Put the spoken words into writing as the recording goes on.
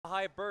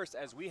high burst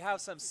as we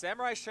have some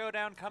Samurai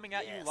Showdown coming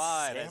at you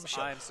live.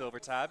 I'm Silver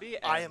Tabby.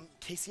 And I am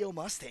KCO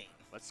Mustang.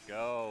 Let's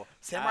go.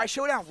 Samurai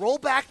Showdown,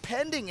 rollback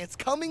pending. It's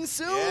coming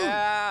soon.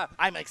 Yeah.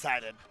 I'm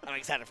excited. I'm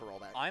excited for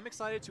rollback. I'm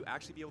excited to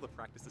actually be able to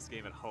practice this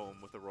game at home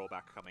with the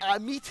rollback coming.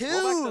 Me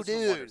too,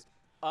 dude.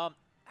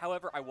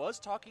 However, I was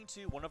talking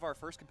to one of our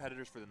first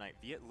competitors for the night,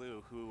 Viet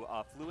Lu, who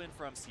flew in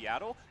from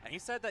Seattle, and he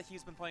said that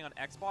he's been playing on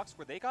Xbox,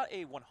 where they got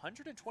a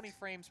 120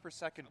 frames per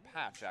second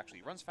patch, actually.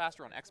 It runs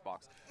faster on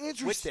Xbox.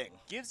 Interesting.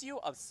 Which gives you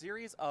a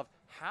series of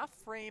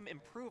half-frame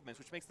improvements,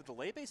 which makes the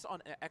delay based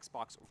on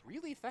Xbox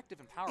really effective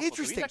and powerful.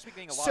 Interesting. So he's actually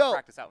getting a lot of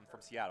practice out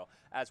from Seattle,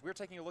 as we're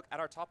taking a look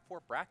at our top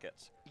 4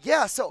 brackets.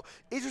 Yeah, so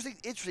interesting.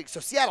 So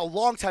Seattle,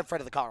 longtime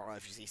friend of the Colorado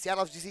FGC.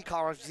 Seattle FGC,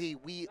 Colorado FGC,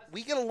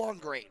 we get along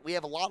great. We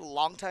have a lot of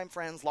longtime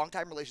friends,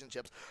 longtime relationships.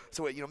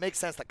 So it makes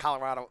sense that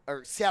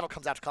Seattle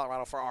comes out to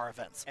Colorado for our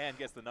events. And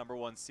gets the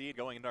 #1 seed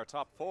going into our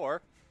top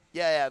 4.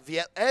 Yeah.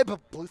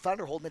 But Blue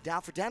Thunder holding it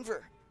down for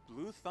Denver.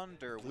 Blue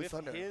Thunder with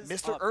his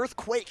Mr.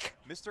 Earthquake.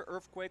 Mr.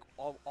 Earthquake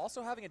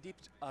also having a deep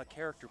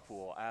character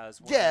pool as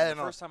the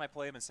first time I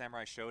play him in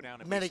Samurai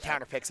Showdown. Many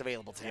counter picks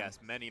available to him. Yes,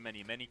 many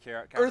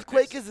counter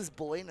Earthquake picks. is his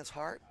boy in his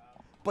heart,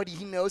 but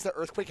he knows that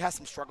Earthquake has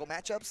some struggle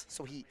matchups,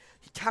 so he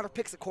counter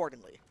picks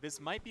accordingly.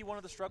 This might be one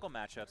of the struggle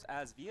matchups,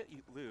 as Viet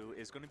Lu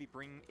is going to be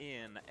bringing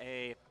in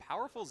a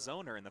powerful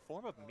zoner in the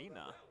form of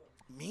Mina.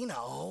 Mina,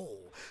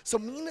 so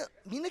Mina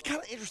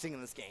kind of interesting in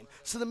this game.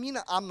 So the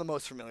Mina I'm the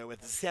most familiar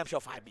with is Sam Show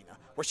 5 Mina,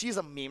 where she's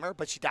a memer,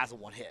 but she dies in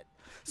one hit.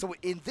 So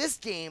in this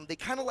game, they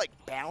kind of like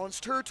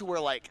balanced her to where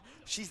like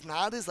she's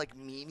not as like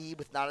memey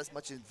with not as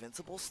much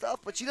invincible stuff,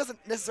 but she doesn't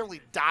necessarily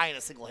die in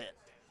a single hit.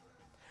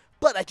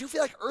 But I do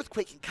feel like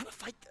Earthquake can kind of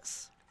fight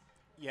this.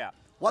 Yeah.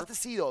 We'll have to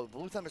see though.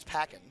 Blue Thunder's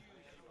packing.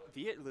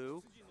 Viet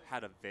Lu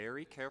had a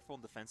very careful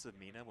and defensive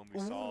Mina when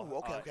we saw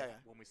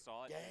when we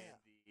saw it in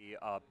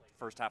the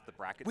first half of the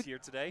brackets here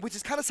today. Which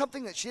is kind of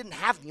something that she didn't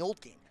have in the old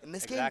game. In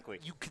this game,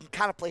 you can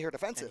kind of play her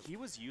defensive. And he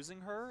was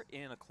using her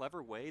in a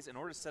clever ways in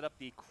order to set up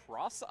the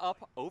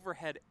cross-up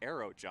overhead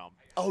arrow jump.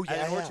 Oh,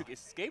 yeah. In order to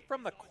escape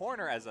from the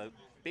corner as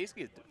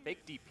basically a fake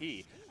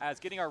DP, as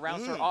getting our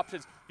round start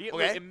options. Viet Lu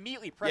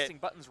immediately pressing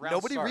buttons round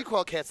Nobody start.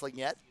 recoil canceling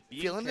yet.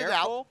 Feeling it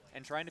out.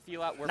 And trying to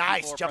feel out where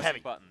nice, people are jump pressing heavy.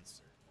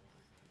 buttons.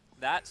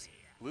 That's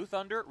Blue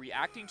Thunder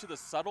reacting to the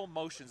subtle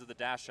motions of the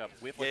dash up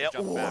with the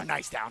jump back.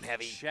 Nice down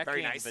heavy. Checking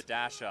Very nice. the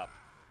dash up.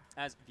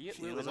 As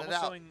Viet Lu is almost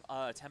showing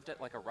attempt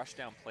at like a rush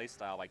down play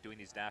style by doing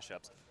these dash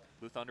ups.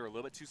 Blue Thunder a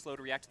little bit too slow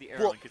to react to the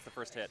arrow and gets the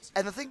first hits.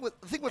 And the thing with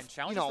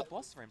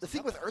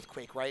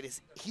Earthquake, right,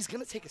 is he's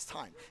gonna take his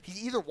time. He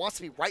either wants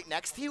to be right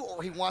next to you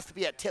or he wants to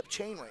be at tip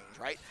chain range,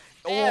 right?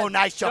 And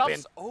nice jump in.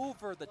 Jumps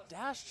over the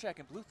dash check,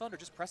 and Blue Thunder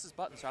just presses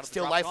buttons out of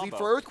Still the life combo. lead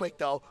for Earthquake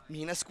though.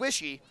 Mina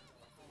squishy.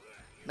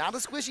 Not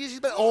as squishy as she's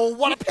been. Oh,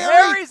 what a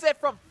parry! Parries it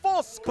from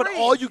full screen. But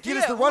all you get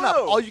is the run up.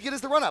 All you get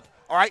is the run up.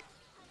 All right.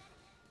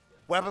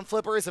 Weapon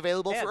flipper is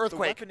available for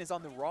Earthquake. The weapon is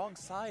on the wrong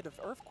side of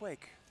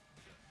Earthquake.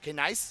 Okay,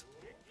 nice.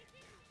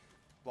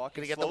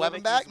 Gonna get the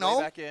weapon back?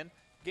 No. Back in,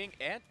 getting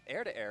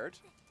air to air,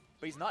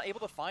 but he's not able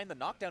to find the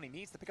knockdown he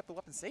needs to pick up the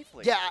weapon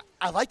safely. Yeah,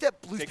 I like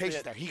that Blue's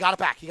patience there. He got it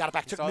back.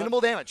 Took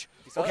minimal damage.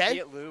 Okay.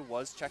 Viet Lu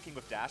was checking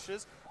with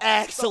dashes.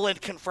 Excellent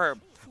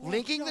confirm.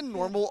 Linking the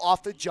normal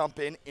off the jump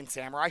in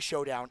Samurai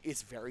Showdown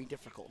is very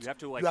difficult. You have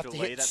to you have to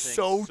hit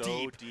so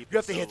deep. You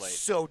have to hit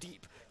so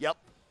deep. Yep.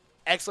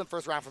 Excellent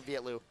first round from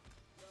Viet Lu.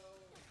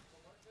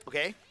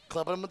 Okay.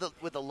 Clubbing him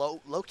with the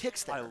low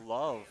kicks there. I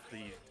love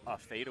the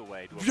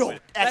fadeaway.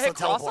 Excellent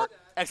teleport.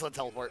 Excellent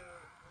teleport.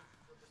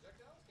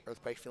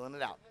 Earthquake feeling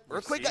it out.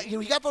 Earthquake, he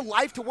got the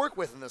life to work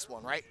with in this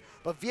one, right?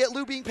 But Viet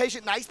Lu being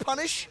patient, nice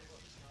punish.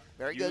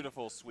 Very good.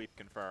 Beautiful sweep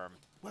confirm.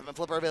 Weapon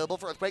flipper available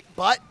for Earthquake,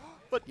 but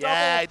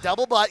yeah,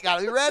 double butt.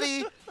 Gotta be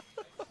ready.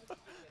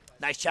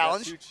 Nice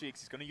challenge. Two cheeks.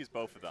 He's going to use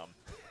both of them.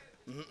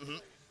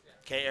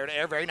 Okay, air to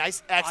air. Very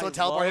nice. Excellent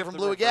teleport here from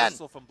Blue again.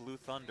 From Blue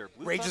Thunder.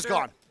 Rage is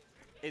gone.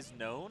 Is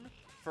known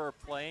for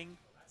playing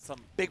some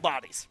big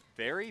bodies.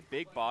 Very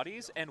big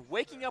bodies and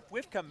waking up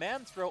with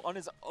command throw on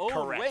his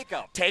own wake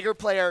up. Tager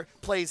player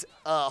plays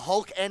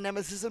Hulk and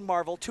Nemesis in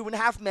Marvel.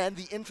 2.5 Men,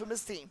 the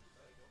infamous team.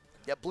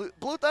 Yeah,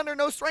 Blue Thunder,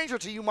 no stranger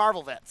to you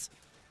Marvel vets.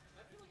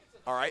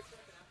 All right.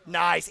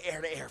 Nice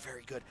air to air,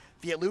 very good.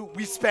 Viet Lu,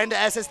 we spend a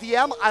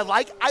SSDM.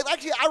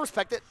 I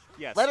respect it.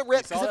 Yes. Let it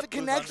rip, because if it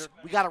connects,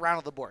 we got a round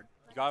on the board.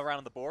 You got around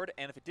on the board,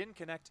 and if it didn't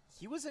connect,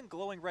 he was in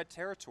glowing red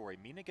territory.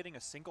 Mina getting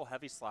a single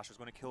heavy slash was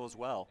going to kill as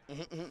well.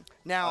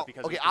 Now,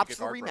 okay,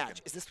 optional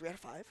rematch. Is this 3 out of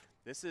 5?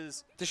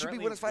 This should be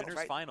winners finals,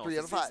 right? Finals. 3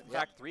 out of 5. In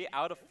fact, 3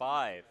 out of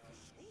 5.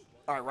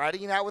 All right,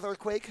 riding it out with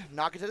Earthquake,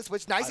 knock it to the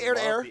switch. Nice air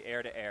to air. The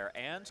air to air,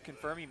 and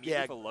confirming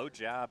Mina with a low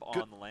jab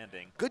on the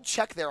landing. Good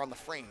check there on the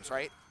frames,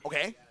 right?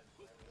 Okay.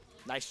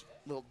 Nice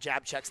little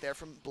jab checks there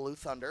from Blue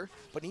Thunder,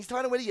 but he's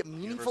trying a way to get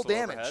meaningful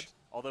damage. Overhead.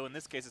 Although in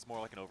this case, it's more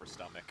like an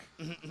overstomach.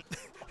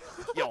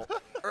 Yo,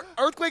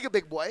 Earthquake, a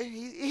big boy.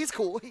 He's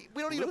cool.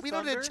 We don't need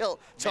to chill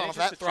off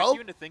that throw. Trick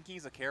you into thinking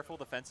he's a careful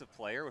defensive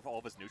player with all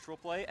of his neutral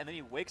play, and then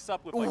he wakes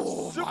up with like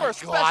super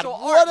special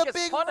art. What a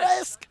big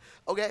risk.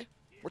 Okay,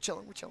 we're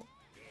chilling.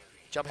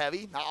 Jump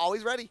heavy, not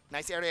always ready.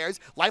 Nice air to airs.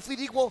 Life lead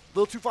equal, a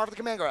little too far for the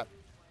command grab.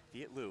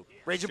 Viet Lu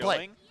Rage and play.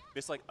 showing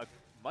just like a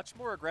much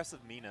more aggressive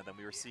Mina than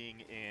we were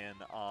seeing in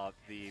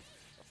the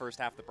first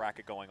half of the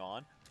bracket going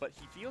on, but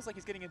he feels like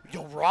he's getting in.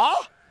 Yo, Raw?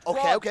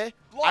 Okay, okay.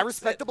 I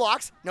respect the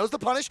blocks. Knows the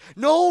punish.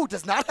 No,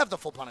 does not have the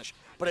full punish,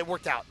 but it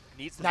worked out.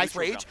 Needs the nice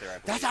neutral rage. jump there, I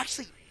believe. That's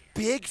actually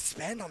big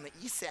spend on the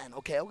Esan.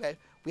 Okay, okay.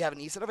 We have an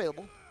Esan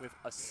available. With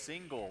a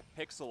single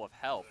pixel of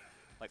health.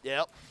 Like,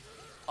 Yep.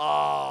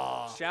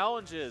 Oh.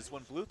 challenges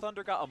when Blue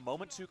Thunder got a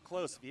moment too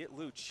close. Viet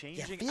Lu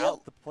changing Viet-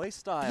 out the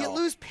playstyle. Viet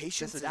Lu's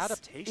patience This is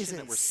adaptation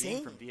that we're seeing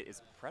insane. from Viet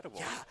is incredible.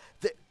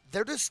 Yeah,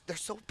 they're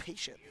so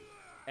patient.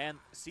 And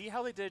see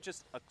how they did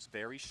just a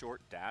very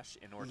short dash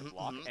in order to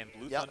block, and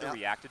Blue Yep, Thunder yep.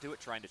 reacted to it,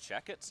 trying to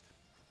check it.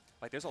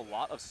 Like, there's a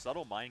lot of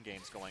subtle mind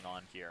games going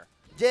on here.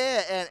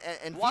 Yeah,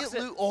 and Blocks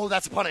Viet Lu, it. oh,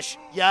 that's a punish.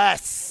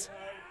 Yes.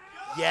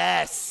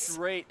 Yes.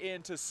 Straight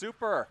into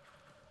super.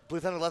 Blue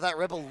Thunder let that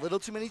rip a little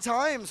too many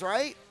times,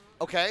 right?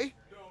 Okay.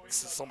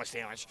 This is so much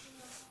damage.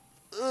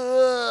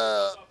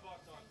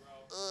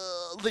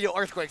 Yo,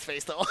 Earthquake's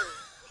face, though.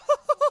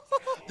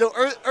 Yo,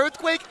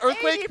 Earthquake.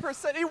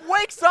 80%. He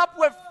wakes up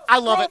with. I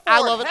love it. I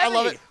love it. I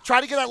love heavy. it.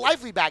 Try to get that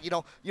life lead back. You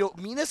know,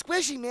 Mina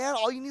squishy, man.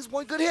 All you need is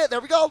one good hit.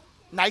 There we go.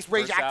 Nice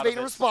rage Burst out of activating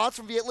it. response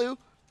from Viet Lu.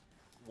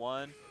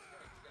 One.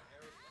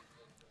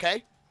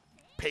 Okay.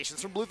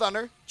 Patience from Blue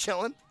Thunder.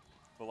 Chilling.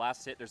 The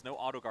last hit, there's no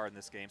auto guard in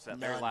this game, so that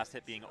very None. last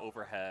hit being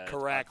overhead.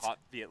 Correct. Caught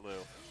Viet Lu.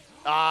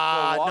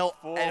 No,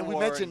 walk and we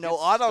forward, mentioned no get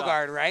auto stuck.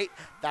 guard, right?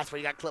 That's where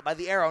you got clipped by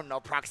the arrow. No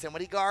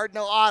proximity guard,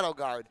 no auto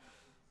guard.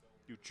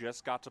 You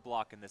just got to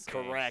block in this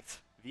game. Correct.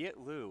 Viet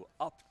Lu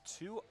up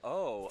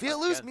 2-0. Viet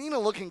Lu's against- Mina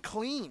looking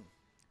clean.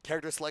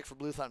 Character select for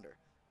Blue Thunder.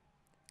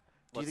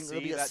 Do you Let's think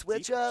there'll see be a that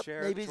switch deep up?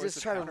 shared Maybe choice just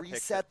of try to counter pick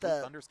reset that Blue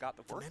the Thunder's got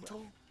to work with.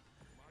 mental?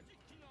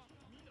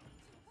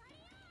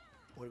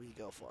 What do we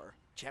go for?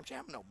 Champ?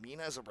 No,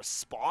 Mina as a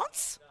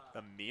response?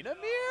 The Mina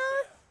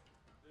mirror?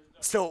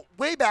 So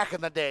way back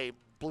in the day,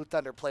 Blue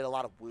Thunder played a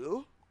lot of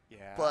Wu,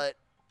 Yeah. but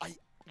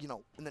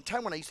in the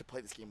time when I used to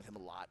play this game with him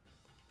a lot,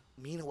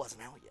 Mina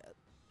wasn't out yet.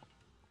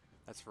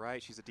 That's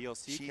right. She's a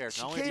DLC She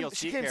character. Not only a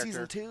DLC came character,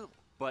 season 2.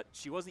 but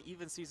she wasn't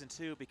even season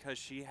 2 because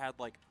she had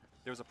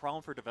there was a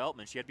problem for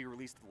development. She had to be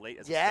released late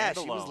as Yeah, a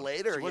standalone. she was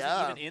later, She wasn't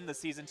yeah. even in the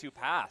season 2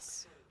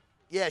 pass.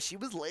 Yeah, she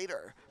was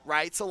later,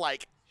 right? So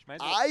She might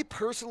as well- I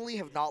personally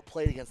have not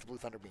played against the Blue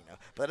Thunder Mina,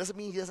 but that doesn't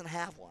mean he doesn't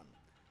have one.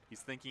 He's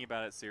thinking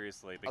about it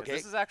seriously because Okay,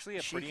 this is actually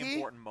a pretty Shiki?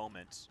 important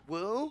moment.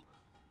 Wu.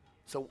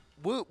 So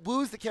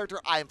Wu's the character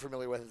I am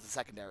familiar with as a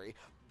secondary,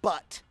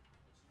 but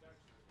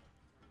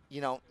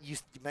you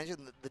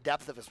mentioned the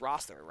depth of his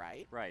roster,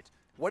 right? Right.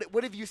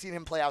 What have you seen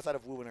him play outside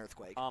of Wu and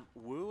Earthquake?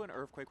 Wu and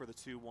Earthquake were the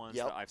two ones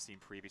Yep. that I've seen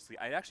previously.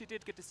 I actually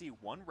did get to see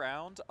one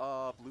round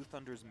of Blue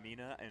Thunder's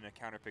Mina in a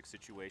counterpick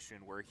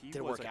situation where he Did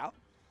it was work out?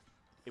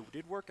 It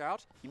did work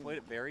out. He played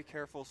it very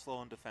careful,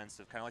 slow, and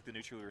defensive, kind of like the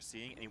neutral we were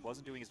seeing, and he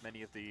wasn't doing as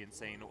many of the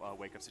insane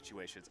wake-up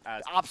situations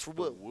as Ops for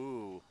the Wu.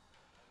 Wu.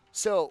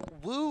 So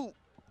Wu,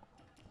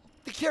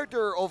 the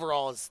character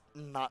overall is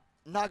not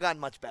gotten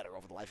much better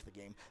over the life of the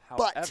game.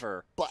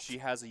 However, but she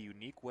has a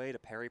unique way to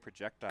parry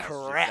projectiles.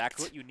 correct.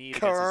 Exactly what you need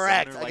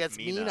Correct. against a zoner Against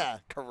like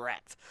Mina.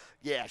 Correct.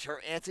 Yeah, her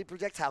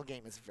anti-projectile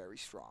game is very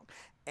strong.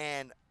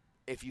 And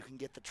if you can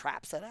get the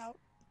trap set out,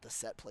 the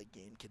set play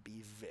game can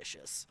be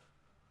vicious.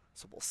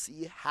 So we'll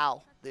see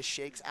how this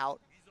shakes out.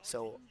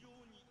 So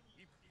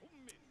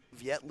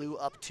Viet Lu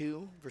up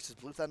 2 versus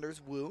Blue Thunder's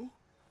Wu.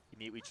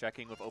 Immediately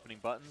checking with opening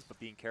buttons, but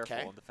being careful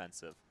Okay. and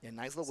defensive. Yeah,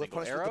 nice little whip Single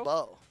punish with the arrow.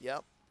 bow.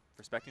 Yep.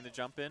 Respecting the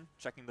jump in,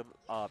 checking the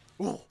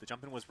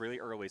jump in was really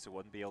early, so it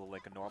wouldn't be able to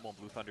link a normal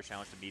Blue Thunder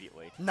challenge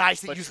immediately.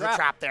 Nice But use of the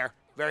trap there.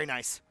 Very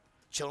nice.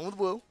 Chilling with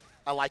Wu.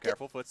 I like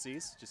Careful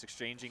footsies, just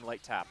exchanging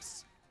light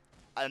taps.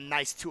 it. A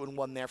nice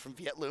 2-in-1 there from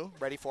Viet Lu.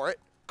 Ready for it.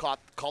 Called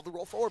the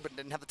roll forward, but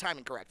didn't have the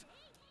timing correct.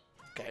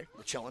 Okay,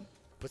 we're chilling.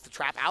 Puts the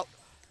trap out.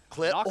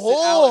 Clip. Knocks it out and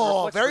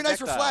Oh, reflects very nice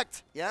projectile.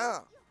 reflect. Yeah.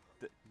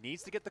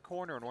 Needs to get the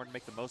corner in order to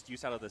make the most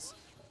use out of this.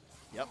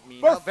 Yep.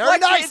 Mina. Very Reflects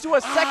it nice. into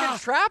a second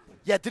trap?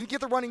 Yeah, didn't get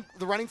the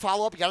running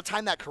follow up. You got to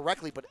time that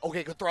correctly, but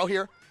okay, good throw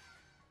here.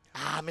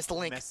 Missed the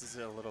link. Messes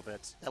it a little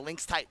bit. That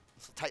link's tight.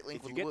 It's a tight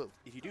link with Wu.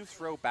 If you do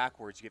throw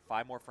backwards, you get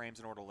 5 more frames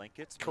in order to link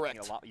it, Correct.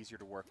 making it a lot easier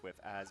to work with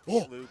as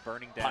Oh, Lu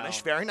burning down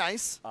Punish. Very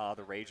nice.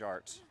 the Rage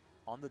Art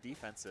on the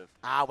defensive.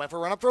 Went for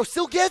a run up throw.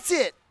 Still gets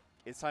it.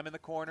 It's time in the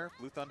corner.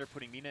 Blue Thunder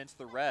putting Mina into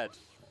the red.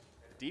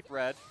 Deep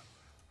red.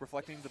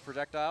 Reflecting the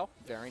projectile.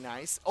 Very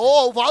nice.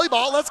 Oh,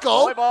 volleyball. Let's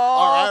go. Volleyball.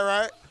 All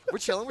right. We're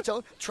chilling.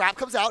 Trap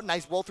comes out.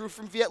 Nice roll through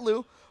from Viet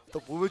Lu. The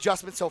Wu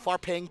adjustment so far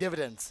paying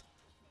dividends.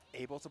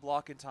 Able to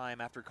block in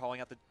time after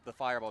calling out the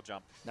fireball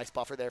jump. Nice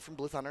buffer there from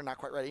Blue Thunder. Not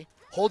quite ready.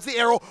 Holds the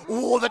arrow.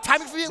 Oh, the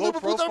timing for Viet Lu, Low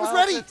but Blue Thunder was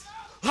profile ready. it.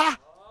 Ha!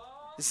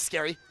 This is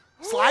scary.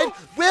 Slide.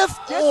 Whiff.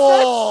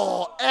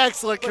 Oh,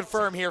 excellent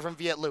confirm here from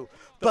Viet Lu.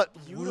 But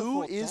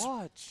Wu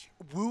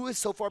has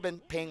so far been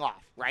paying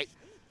off, right?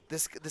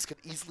 This could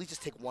easily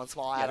just take one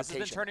small Yeah, this adaptation.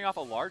 has been turning off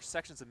a large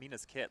sections of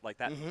Mina's kit. Like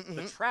that,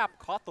 the mhm. trap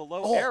caught the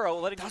low Oh, arrow,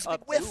 letting that was a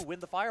big whiff. Blue win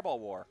the fireball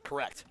war.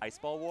 Correct. Ice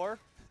ball war.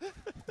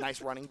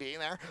 Nice running being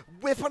there.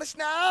 Whiff punish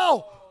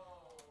now.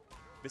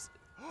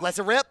 Let's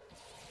it rip.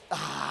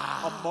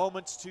 A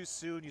moment too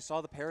soon. You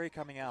saw the parry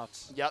coming out.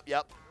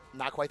 Yep.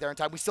 Not quite there in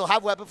time. We still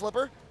have weapon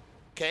flipper.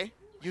 Okay.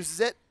 Uses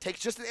it. Takes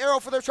just an arrow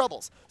for their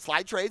troubles.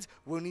 Slide trades.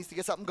 Wu needs to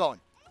get something going.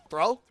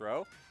 Throw.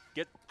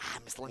 Get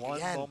missed the link one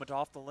again. moment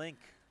off the link.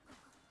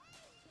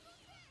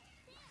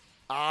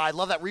 I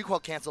love that recoil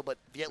cancel, but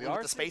Viet Lu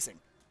with the spacing.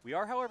 We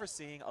are, however,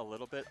 seeing a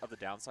little bit of the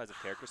downsides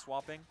of character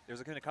swapping.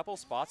 There's been a couple of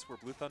spots where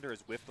Blue Thunder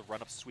has whiffed the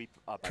run-up sweep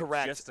by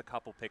just a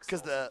couple pixels.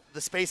 Because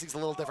the spacing's a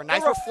little different.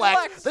 Nice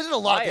reflect. They did a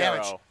lot of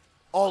damage. Arrow.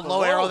 Oh,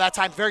 low arrow that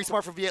time. Very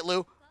smart from Viet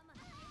Lu.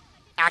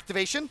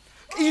 Activation.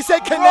 He said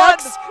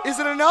connects. Is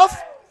it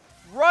enough?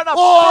 Run up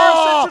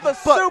first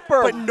into the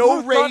super. But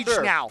no Blue rage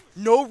Thunder. now.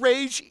 No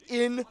rage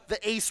in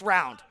the ace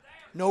round.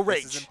 No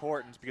rage. This is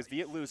important because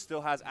Viet Lu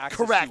still has access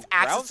Correct. to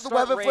Access to the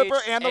weapon flipper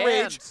and the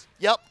rage.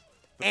 Yep.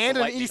 And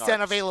an lightning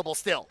E-Stand arcs. available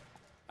still.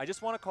 I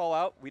just want to call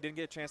out, we didn't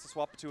get a chance to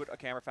swap to a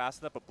camera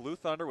fast enough, but Blue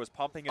Thunder was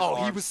pumping his he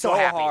arms was so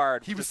happy.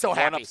 hard. He was just so run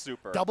happy. Up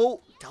super.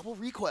 Double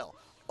recoil.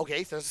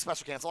 Okay, so there's a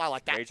special cancel. I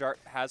like that. Rage Art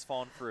has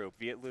fallen through.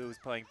 Viet Lu is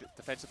playing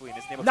defensively in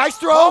his name. Nice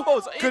throw.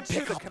 Good Good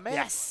pick pickup. command.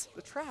 Yes.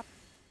 The trap.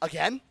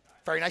 Again,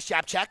 very nice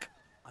jab check.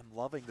 I'm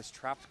loving this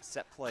trap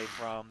set play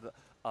from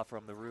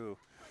the Rue.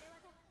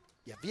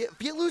 Yeah,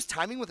 Viet Lu's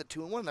timing with a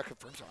 2-1 and their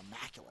confirms are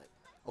immaculate.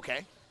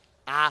 Okay.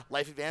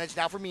 Life advantage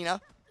now for Mina.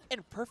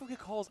 And perfectly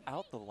calls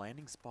out the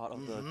landing spot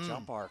of the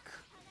jump arc.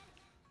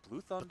 Blue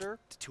Thunder.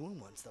 The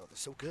 2-1s, though, they're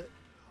so good.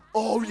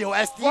 Oh,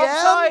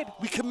 SDM. Side.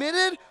 We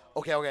committed.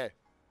 Okay.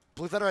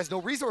 Blue Thunder has no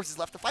resources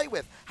left to fight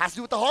with. Has to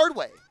do it the hard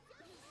way.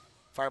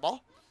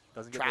 Fireball.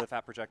 Doesn't get rid of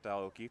that projectile,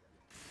 Oki.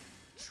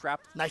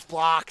 Trapped. Nice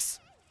blocks.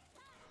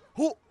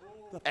 Ooh.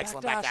 The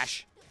Excellent backdash.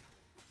 backdash.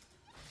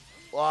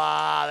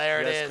 Wow, there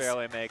it Just is.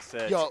 barely makes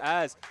it. Yo.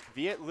 As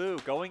Viet Lu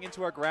going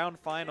into our ground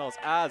finals,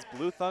 as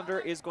Blue Thunder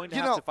is going to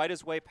have to fight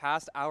his way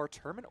past our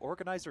tournament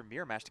organizer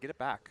mirror match to get it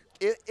back.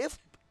 If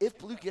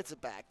Blue gets it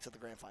back to the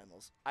grand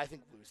finals, I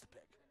think Blue's the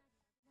pick.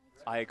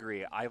 I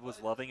agree. I was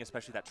loving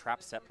especially that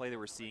trap set play that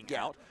we're seeing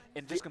out,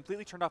 and just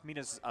completely turned off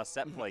Mina's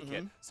set play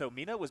kit. So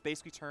Mina was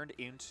basically turned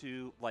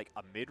into like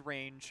a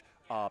mid-range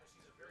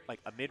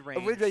a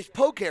mid-range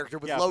poke character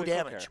with low poke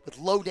damage. character. With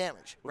low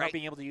damage, Without right?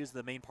 being able to use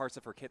the main parts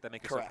of her kit that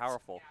make her Correct. so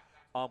powerful.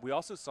 We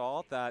also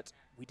saw that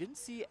we didn't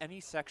see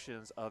any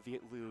sections of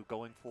Viet Lu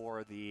going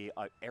for the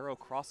arrow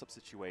cross-up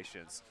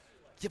situations.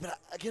 Yeah, but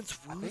against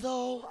Wu,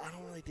 though, I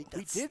don't really think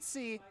that's... We did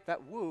see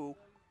that Wu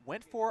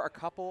went for a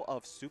couple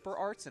of super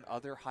arts and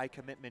other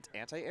high-commitment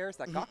anti-airs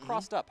that got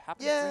crossed up,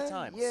 happened 3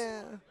 times.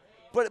 Yeah,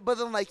 but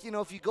then, like,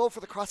 if you go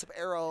for the cross-up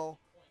arrow,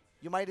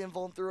 you might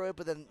invuln through it,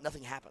 but then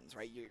nothing happens,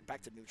 right? You're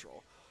back to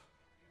neutral.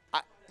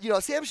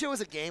 Sam Show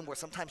is a game where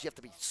sometimes you have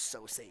to be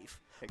so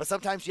safe, but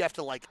sometimes you have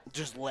to, like,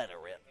 just let it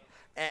rip.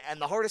 And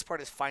the hardest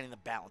part is finding the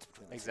balance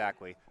between the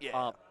Exactly. two.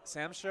 Yeah.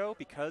 Sam Show,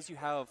 because you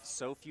have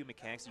so few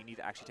mechanics, you need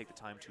to actually take the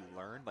time to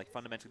learn. Like,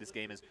 fundamentally, this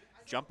game is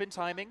jump in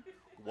timing,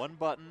 1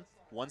 button,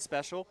 1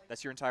 special.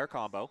 That's your entire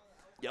combo.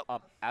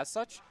 Yep. As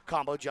such,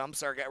 combo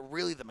jumps are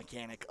really the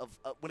mechanic of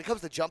when it comes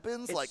to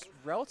jump-ins. It's like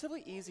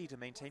relatively easy to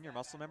maintain your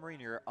muscle memory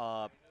and your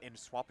and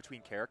swap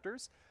between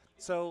characters.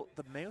 So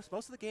the most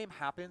of the game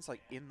happens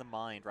like in the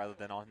mind rather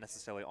than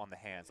necessarily on the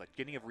hands. Like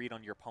getting a read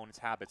on your opponent's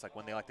habits, like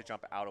when they like to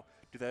jump out of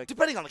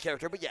depending on the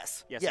character, but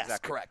yes,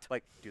 exactly. Correct.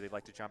 Like, do they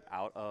like to jump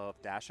out of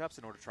dash ups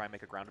in order to try and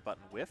make a grounded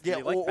button whiff? Yeah,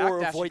 do they like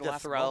or backdash avoid the the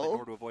last throw moment in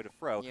order to avoid a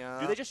throw?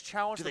 Yeah. Do they just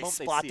challenge do the they moment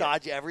spot they see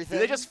dodge it? everything? Do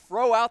they just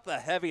throw out the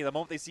heavy the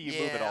moment they see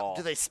you move at all?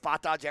 Do they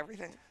spot dodge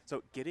everything?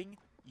 So getting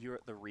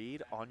the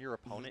read on your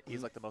opponent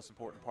is like the most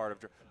important part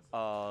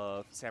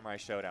of Samurai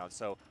Shodown.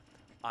 So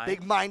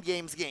big mind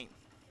games game.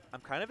 I'm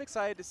kind of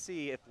excited to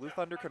see if Blue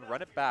Thunder can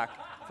run it back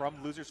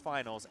from losers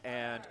finals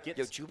and get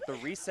the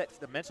reset,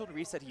 the mental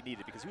reset he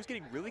needed, because he was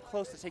getting really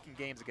close to taking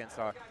games against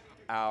our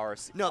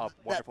wonderful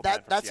friend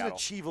from that's Seattle. an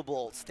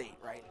achievable state,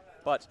 right?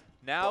 But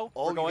now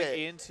we're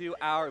going into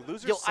our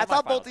losers. I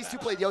thought both these two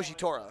played Yoshi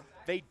Tora.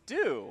 They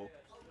do.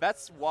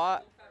 That's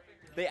why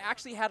they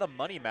actually had a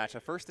money match,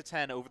 a 1st to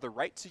 10 over the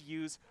right to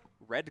use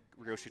red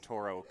Yoshi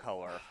Toro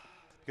color,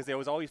 because they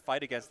always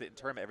fight against it in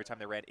tournament every time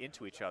they ran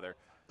into each other.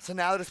 So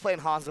now they're just playing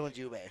Hanzo and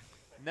Jubei.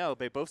 No,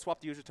 they both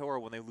swapped Yoshi Toro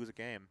when they lose a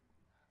game.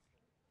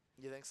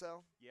 You think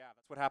so? Yeah,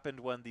 that's what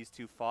happened when these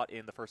two fought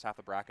in the first half of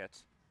the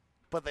bracket.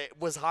 But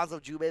was Hanzo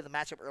Jubei the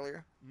matchup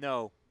earlier?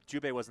 No,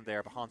 Jubei wasn't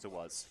there, but Hanzo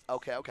was.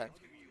 Okay.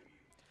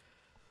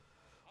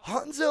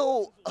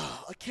 Hanzo,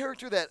 a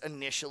character that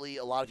initially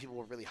a lot of people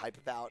were really hyped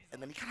about, and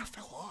then he kind of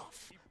fell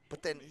off.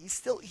 But then he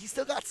still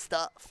got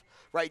stuff,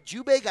 right?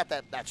 Jubei got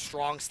that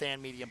strong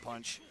stand medium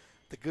punch,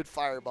 the good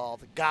fireball,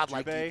 the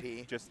godlike Jubei,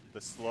 DP. just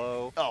the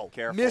slow,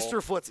 careful.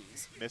 Mr.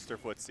 Footsies. Mr.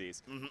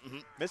 Footsies.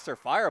 Mr.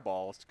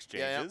 Fireball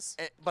exchanges.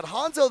 Yeah. But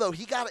Hanzo, though,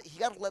 he got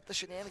to let the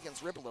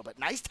shenanigans rip a little bit.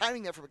 Nice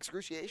timing there from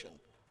Excruciation.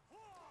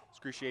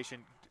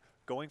 Excruciation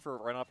going for a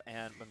run-up,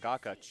 and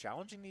Mangaka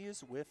challenging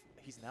these with,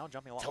 he's now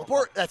jumping a lot.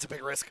 Teleport, that's a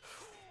big risk.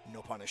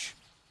 No punish.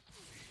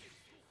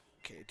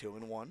 Okay,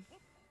 2-1.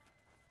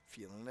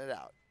 Feeling it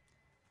out.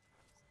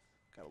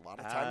 Got a lot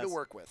of time to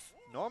work with.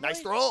 Normally,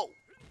 Nice throw.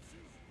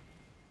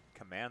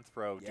 Command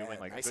throw doing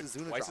like nice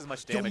twice as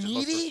much damage.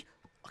 Meaty?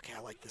 Okay,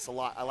 I like this a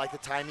lot. I like the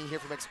timing here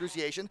from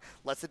Excruciation.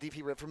 Lets the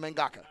DP rip from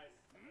Mangaka.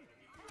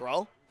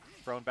 Throw.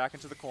 Thrown back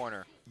into the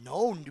corner.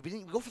 No, we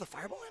didn't go for the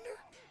fireball ender?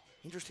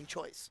 Interesting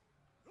choice.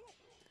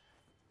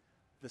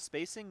 The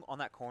spacing on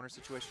that corner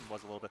situation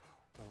was a little bit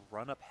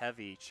run up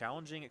heavy,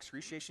 challenging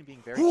Excruciation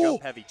being very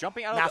jump heavy.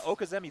 Jumping out of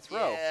the Okazemi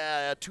throw.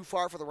 Yeah, too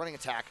far for the running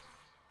attack.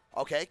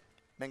 Okay,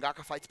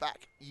 Mangaka fights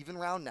back. Even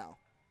round now.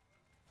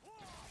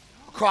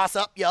 Cross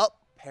up, yup.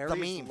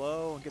 Parries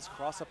low and gets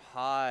cross up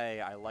high.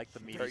 I like the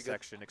meaty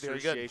section.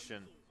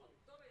 Excruciation.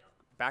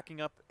 Backing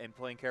up and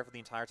playing careful the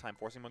entire time,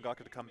 forcing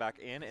Mangaka to come back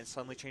in, and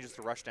suddenly changes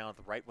to rush down at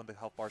the right when the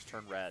health bars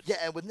turn red. Yeah,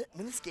 and when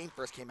this game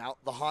first came out,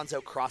 the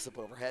Hanzo cross-up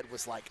overhead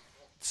was like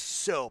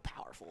so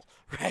powerful,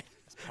 right?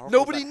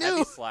 Nobody knew.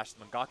 Heavy slash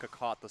Mangaka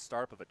caught the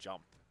start of a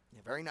jump.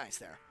 Yeah, very nice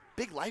there.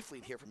 Big life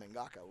lead here from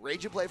Mangaka.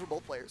 Rage and play for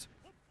both players.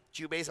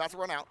 Jubei's about to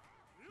run out.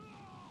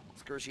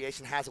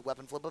 Excruciation has a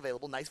weapon flip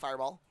available. Nice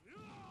fireball.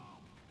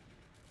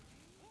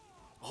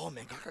 Oh,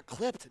 Mangaka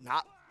clipped.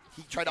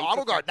 He tried to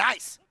auto guard.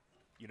 Nice.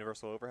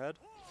 Universal overhead.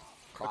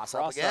 Cross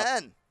up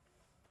again.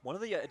 One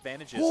of the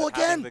advantages of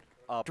having the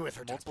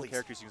multiple please.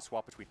 characters you can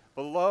swap between.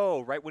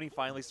 Below, right when he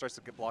finally starts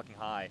to get blocking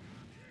high,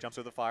 jumps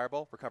with the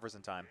fireball, recovers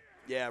in time.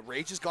 Yeah,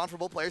 Rage is gone for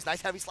both players.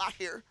 Nice heavy slash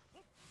here.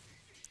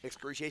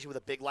 Excruciation with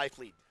a big life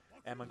lead.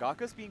 And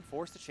Mangaka's being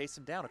forced to chase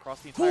him down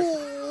across the entire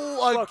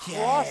screen.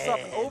 Cross-up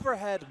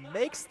overhead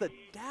makes the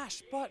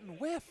dash button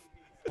whiff.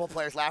 Both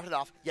players laughed it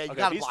off. Yeah, you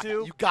gotta block it.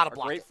 You gotta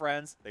block it. Great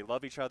friends. They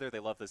love each other. They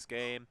love this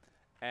game.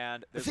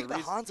 And the thing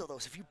about Hanzo, though,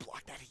 is if you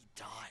block that, he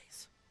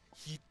dies.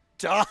 He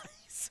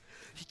dies.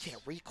 He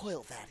can't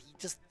recoil that. He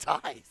just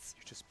dies.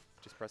 You just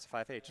press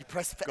 5H. You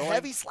press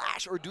heavy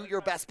slash or do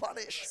your best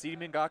punish. CD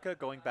Mangaka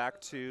going back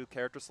to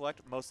character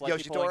select, most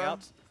likely pulling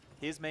out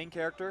his main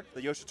character,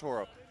 the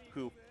Yoshitoro,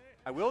 who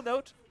I will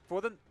note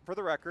for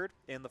the record,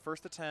 in the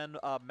first to 10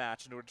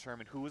 match in order to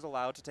determine who was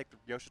allowed to take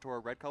the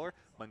Yoshitoro red color,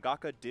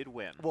 Mangaka did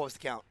win. What was the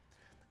count?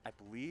 I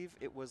believe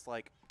it was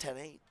like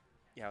 10-8.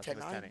 Yeah, I think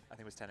it was 10-8. I think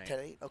it was 10-8.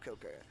 10-8? Okay.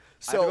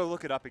 So I have to go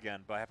look it up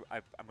again, but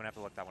I'm going to have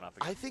to look that one up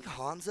again. I think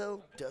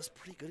Hanzo does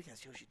pretty good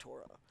against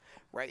Yoshitoro,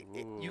 right?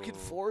 You can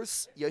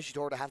force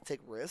Yoshitoro to have to take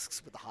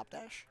risks with the hop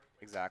dash.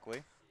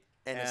 Exactly.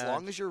 And as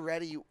long as you're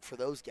ready for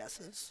those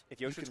guesses. If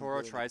Yoshitoro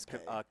really tries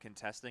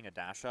contesting a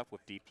dash up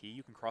with DP,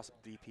 you can cross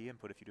up DP and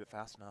put if you do it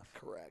fast enough.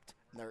 Correct.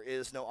 And there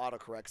is no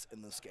autocorrects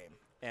in this game.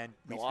 And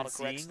we've been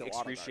seeing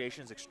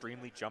Excruciation's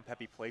extremely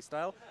jump-heavy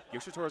playstyle.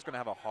 Yoshitoro's going to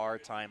have a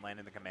hard time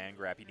landing the command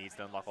grab he needs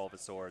to unlock all of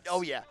his swords.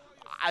 Oh yeah,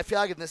 I feel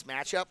like in this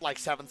matchup, like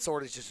 7th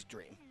sword is just a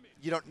dream.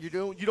 You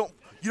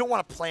don't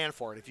want to plan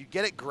for it. If you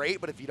get it, great.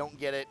 But if you don't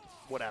get it,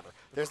 whatever.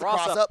 There's the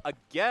cross up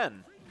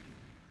again.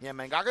 Yeah,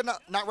 Mangaka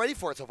not ready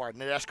for it so far.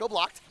 Nadeshko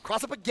blocked.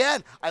 Cross up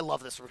again. I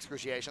love this from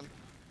Excruciation.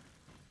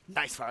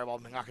 Nice fireball.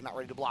 Mangaka not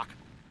ready to block.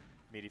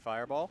 Meaty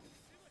fireball.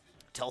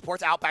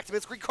 Teleports out back to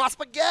mid-screen. Cross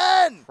up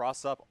again.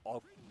 Cross up.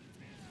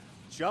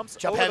 Jumps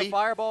Jump over heavy. the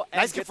fireball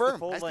and nice gets confirm. the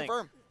full nice link.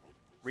 confirm.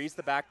 Reads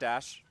the back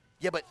dash.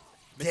 Yeah, but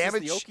misses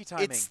damage, the Oki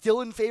timing. It's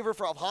still in favor of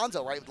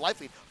Hanzo, right? With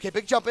life lead. Okay,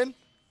 big jump in.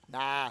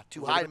 Nah,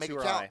 too high to make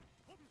it count.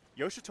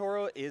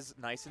 Yoshitoro is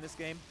nice in this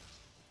game.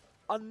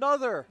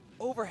 Another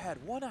overhead,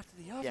 one after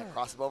the other. Yeah,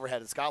 cross up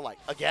overhead. It's got like,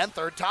 again,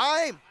 3rd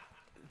time.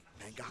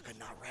 Mangaka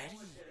not ready.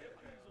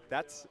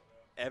 That's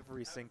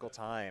every single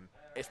time.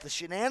 It's the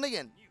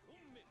shenanigan.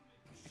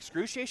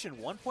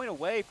 Excruciation 1 point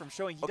away from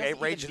showing he doesn't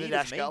even need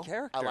his main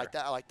character. I like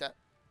that.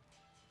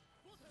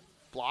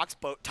 Blocks,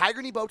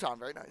 Tiger knee Botan,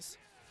 very nice.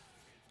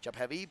 Jump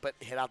heavy, but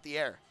hit out the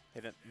air.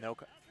 Hit it, no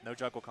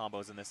juggle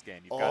combos in this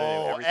game. You've got to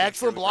do everything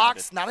excellent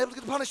blocks. Not able to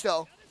get the punish,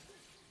 though.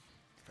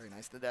 Very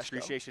nice, Nadeshko.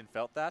 Excruciation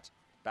felt that.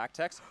 Back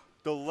text.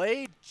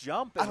 Delayed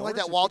jump. I don't like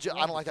that wall jump.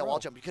 I don't like that wall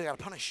jump. You could have got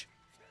a punish.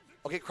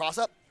 Okay, cross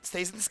up.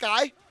 Stays in the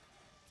sky.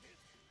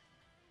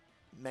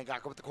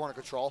 Mangaka with the corner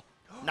control.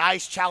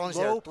 Nice challenge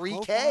there.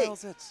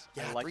 3K.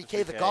 Yeah, like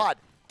 3K the god.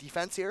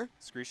 Defense here.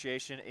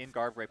 Excruciation in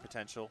guard rate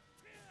potential.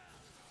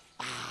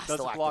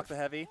 Doesn't block the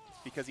heavy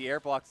because he air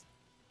blocks.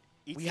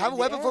 We have a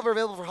weapon flipper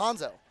available for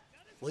Hanzo.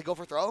 Will he go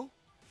for throw?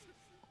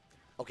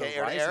 Okay,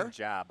 air to air.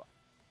 Jab.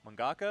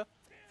 Mangaka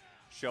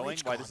showing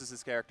why this is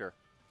his character.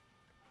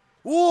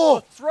 Ooh!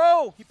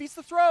 Throw! He beats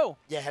the throw!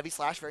 Yeah, heavy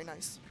slash, very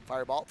nice.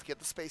 Fireball to get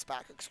the space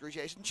back.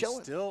 Excruciation,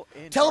 chilling. Still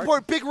in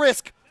teleport, big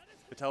risk.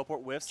 The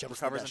teleport whiffs,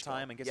 recovers in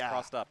time, and gets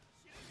crossed up.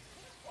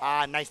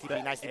 Nice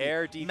DP, nice DP.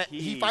 Air DP.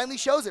 He finally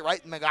shows it,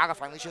 right? Mangaka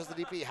finally shows the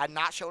DP. Had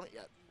not shown it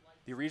yet.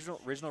 The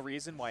original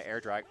reason why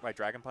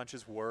Dragon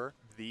Punches were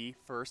the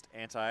first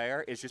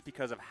anti-air is just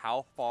because of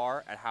how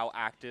far and how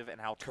active and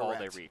how tall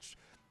they reached.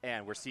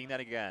 And we're seeing that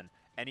again.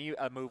 Any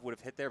move would have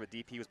hit there, but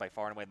DP was by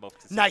far and away the most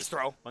consistent. Nice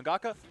throw.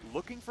 Mangaka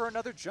looking for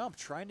another jump,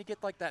 trying to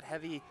get like that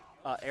heavy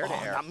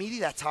air-to-air. Not meaty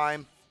that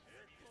time.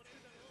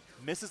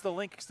 Misses the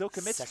link, still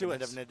commits to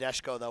it. Second hit of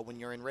Nadeshko, though, when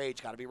you're in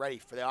rage. Got to be ready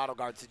for the auto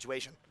guard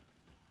situation.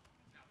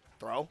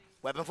 Throw.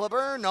 Weapon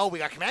flipper. No, we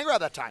got command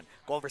grab that time.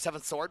 Go over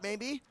 7th sword,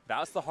 maybe.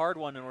 That's the hard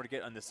one in order to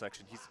get on this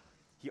section.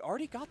 He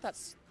already got that.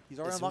 He's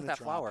already unlocked that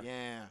flower.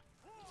 Yeah.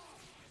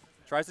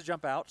 Tries to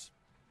jump out.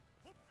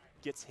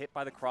 Gets hit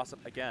by the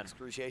cross-up again.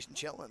 Excruciation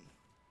chilling.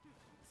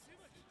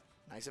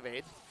 Nice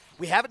evade.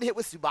 We haven't hit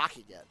with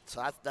Tsubaki yet,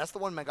 so that's the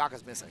one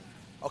Mangaka's missing.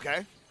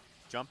 Okay.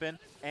 Jump in,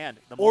 and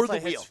the Or the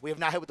multi-hits. wheel. We have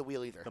not hit with the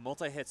wheel either. The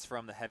multi-hits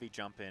from the heavy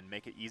jump in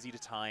make it easy to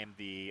time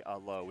the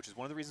low, which is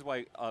one of the reasons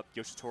why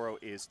Yoshitoro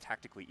is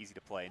tactically easy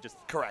to play. And just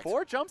Correct.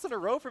 4 jumps in a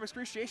row from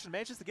Excruciation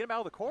manages to get him out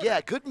of the corner.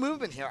 Yeah, good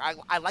movement here.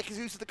 I like his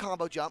use of the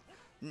combo jump,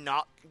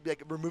 not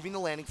like removing the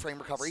landing frame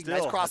recovery. Still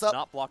nice cross up.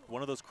 not blocked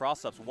one of those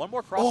cross-ups. One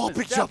more cross-up. Oh, is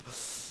big death. jump.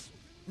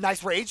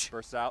 Nice rage.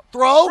 Bursts out.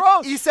 Throw.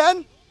 Throws.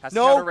 Isen. Has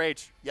No. to counter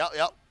rage. Yep.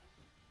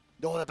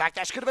 No, the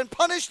backdash could have been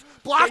punished.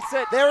 Block. Gets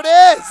it. There it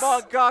is.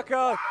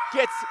 Mangaka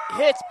gets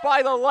hit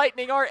by the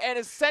lightning art and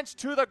is sent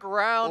to the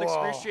ground.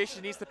 Whoa.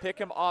 Excruciation needs to pick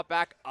him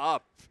back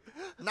up.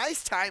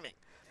 Nice timing.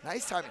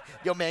 Nice timing.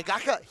 Yo,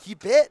 Mangaka, he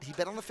bit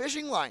on the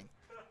fishing line.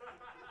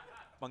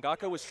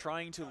 Mangaka was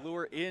trying to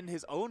lure in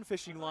his own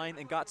fishing line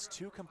and got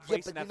too Yeah,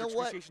 complacent but you after know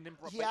what? Excruciation didn't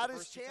He break had the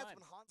his first 2 chance times.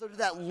 when Hanzo did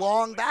that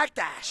long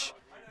backdash.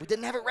 We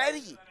didn't have it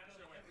ready.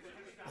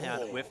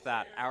 And Oh. with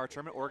that, our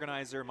tournament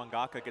organizer,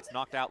 Mangaka, gets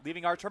knocked out,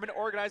 leaving our tournament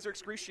organizer,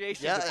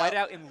 Excruciation, Yeah, to fight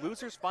out in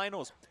losers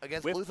finals.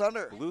 Against with Blue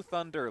Thunder. Blue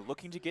Thunder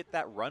looking to get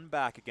that run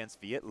back against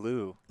Viet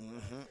Lu.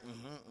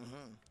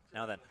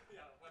 Now then,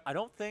 I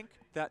don't think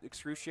that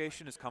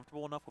Excruciation is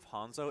comfortable enough with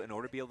Hanzo in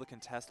order to be able to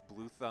contest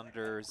Blue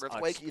Thunder's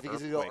Earthquake? You think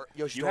he's gonna go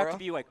Earthquake. You have to Yoshidora?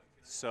 be like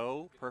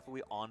so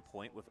perfectly on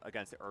point with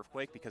against the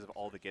Earthquake because of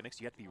all the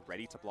gimmicks. You have to be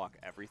ready to block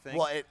everything.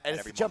 Well, and at it's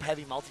every the jump moment.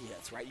 heavy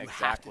multi-hits, right? You have to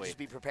Exactly. just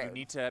be prepared. You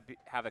need to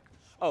have a.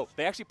 Oh,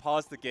 they actually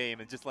paused the game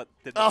and just let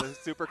the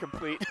super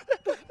complete.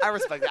 I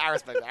respect that. I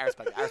respect that. I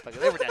respect that. I respect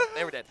that. They were dead.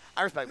 They were dead.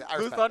 I respect that. I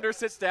Blue respect Thunder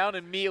sits down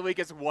and immediately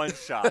gets one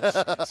shot.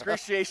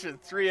 Excruciation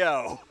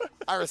 3-0. that.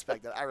 I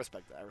respect that. I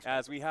respect that. I respect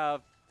As we have,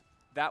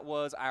 that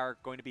was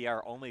going to be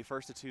our only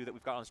first of 2 that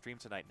we've got on stream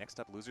tonight. Next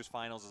up, losers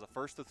finals is a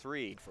first of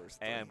 3,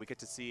 and we get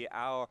to see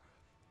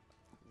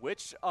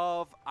which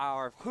of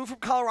our Who from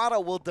Colorado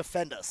will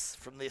defend us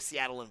from the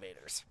Seattle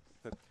Invaders?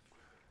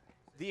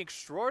 the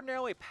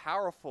extraordinarily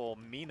powerful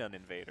Minan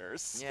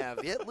invaders. Yeah,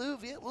 Viet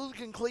Lu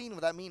can clean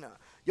with that Mina.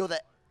 Yo,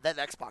 that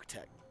Xbox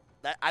tech.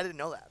 I didn't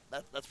know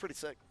that. That's pretty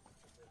sick.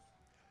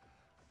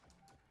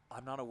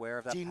 I'm not aware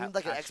of that. Do you need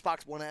like an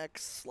Xbox One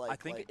X, like, I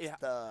think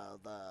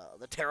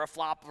the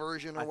teraflop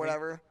version or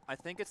whatever? I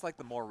think it's like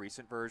the more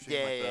recent version.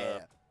 Yeah, like yeah.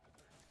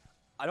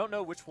 I don't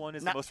know which one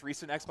is the most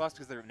recent Xbox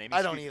because their name is.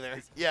 I don't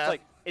either. Yeah. It's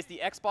like, is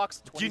the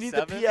Xbox 27? Do you need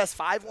the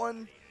PS5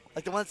 one?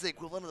 Like the one that's the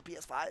equivalent of the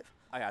PS5?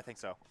 I think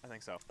so. I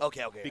think so.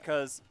 Okay.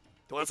 Because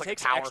The one it that's like a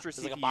takes tower. extra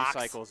There's like a CPU box.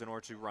 cycles in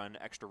order to run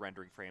extra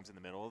rendering frames in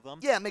the middle of them.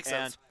 Yeah, it makes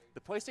and sense. The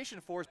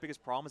PlayStation 4's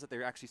biggest problem is that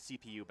they're actually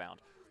CPU bound,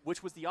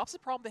 which was the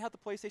opposite problem they had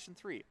with the PlayStation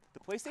 3. The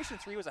PlayStation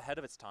 3 was ahead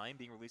of its time,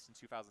 being released in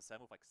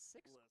 2007 with like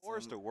 6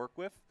 cores to work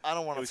with. I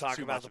don't want It to was talk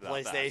too about much the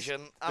about that. PlayStation.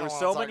 There were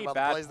so many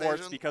bad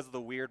ports because of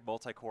the weird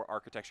multi-core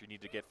architecture you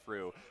need to get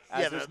through.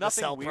 As Yeah, there's the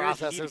nothing cell weird you need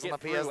to processors get on the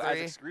through as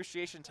PS3.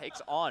 Excruciation takes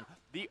on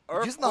the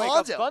Using the Earthquake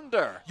of Hanzo.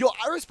 Thunder. Yo,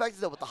 I respect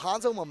it though with the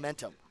Hanzo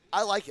momentum.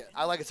 I like it.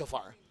 I like it so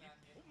far.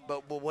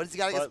 But what has he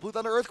got against Blue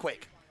Thunder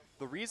Earthquake?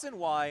 The reason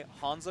why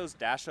Hanzo's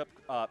dash up,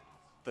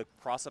 the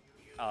cross up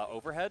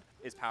overhead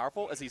is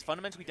powerful is he's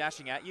fundamentally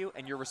dashing at you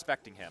and you're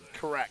respecting him.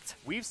 Correct.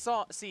 We've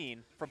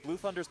seen from Blue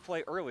Thunder's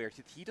play earlier,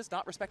 he does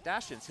not respect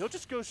dash-ins. He'll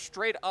just go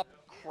straight up,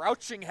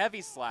 crouching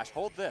heavy slash.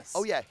 Hold this.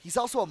 Oh yeah, he's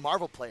also a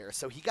Marvel player,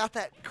 so he got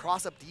that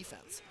cross-up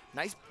defense.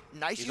 Nice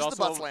He's use of the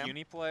butt also a slam.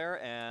 Uni player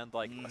and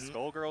like a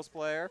Skullgirls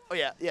player. Oh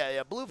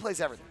yeah. Blue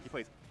plays everything. He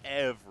plays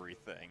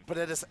everything. But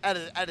at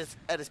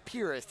his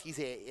purest, he's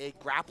a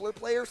grappler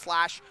player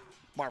slash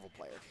Marvel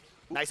player.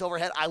 Nice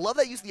overhead. I love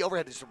that use of the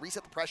overhead just to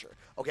reset the pressure.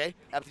 Okay,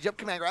 after the jump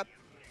command grab,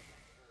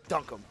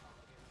 dunk him.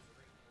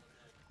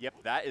 Yep,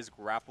 that is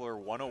Grappler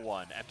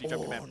 101. Empty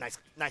jump command. Nice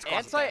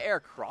cross. Anti-air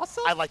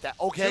cross-up? I like that.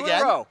 Okay, 2 in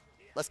again. a row.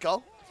 Let's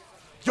go.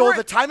 Yo,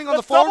 the timing on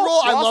the forward double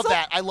roll, I love cross-up?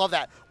 that. I love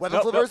that. Weapon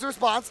Nope, flipper is the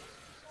response.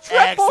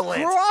 Triple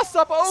Excellent.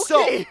 cross-up,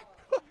 okay.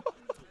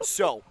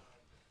 So,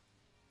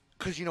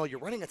 because you're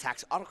running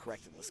attacks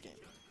autocorrect in this game.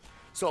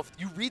 So if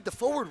you read the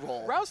forward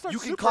roll, Round starts you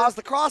can super. cause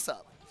the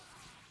cross-up.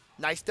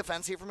 Nice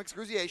defense here from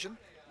Excruciation.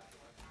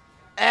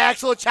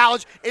 Excellent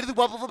challenge into the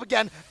weapon flip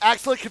again.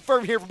 Excellent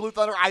confirm here from Blue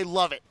Thunder. I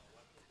love it.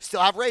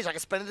 Still have rage. I can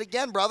spend it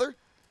again, brother.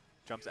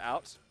 Jumps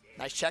out.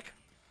 Nice check.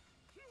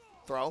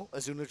 Throw.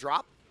 Azuna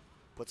drop.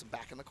 Puts him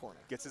back in the corner.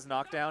 Gets his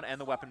knockdown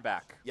and the weapon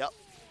back. Yep.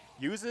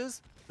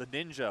 Uses the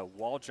ninja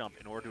wall jump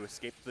in order to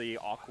escape the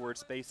awkward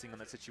spacing in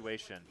that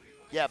situation.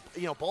 Yeah,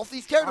 both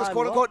these characters, I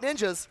quote-unquote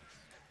ninjas.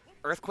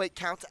 Earthquake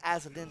counts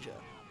as a ninja.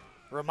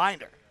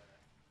 Reminder.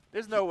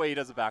 There's no way he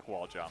does a back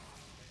wall jump.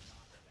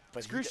 But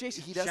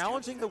Excruciation he does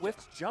challenging the count as a ninja.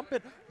 whiffed jump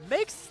and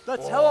makes the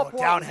teleport.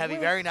 Down heavy.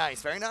 whiff. Very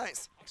nice. Very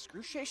nice.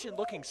 Excruciation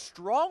looking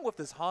strong with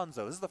this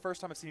Hanzo. This is the first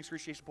time I've seen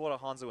Excruciation pull out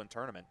a Hanzo in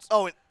tournaments.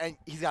 Oh, and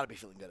he's got to be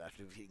feeling good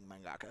after defeating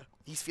Mangaka.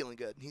 He's feeling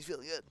good. He's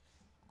feeling good.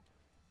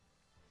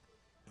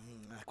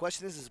 The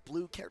question is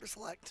Blue character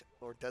select,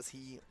 or does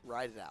he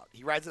ride it out?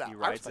 He rides it out. He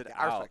rides it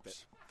I out. respect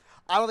it.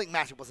 I don't think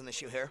matchup was an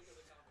issue here.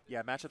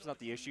 Yeah, matchup's not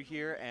the issue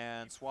here,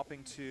 and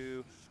swapping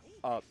to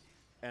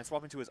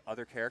his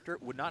other character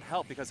would not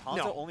help because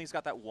Hanzo only has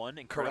got that one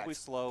incredibly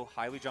slow,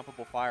 highly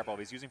jumpable fireball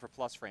he's using for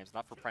plus frames,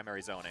 not for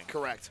primary zoning.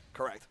 Correct.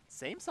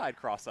 Same side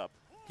cross-up.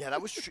 Yeah,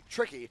 that was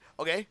tricky.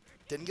 Okay,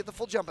 didn't get the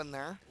full jump in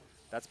there.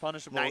 That's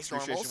punishable. Nice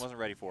Excruciation normals. wasn't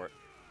ready for it.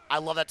 I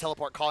love that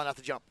teleport calling out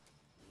the jump.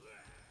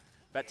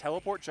 That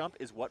teleport jump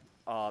is what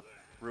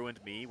ruined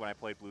me when I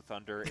played Blue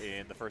Thunder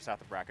in the first half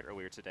of the bracket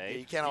earlier today. Yeah,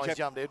 you can't always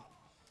jump, dude.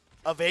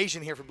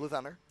 Evasion here from Blue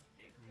Thunder.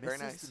 Very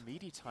nice. Misses the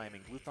meaty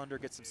timing. Blue Thunder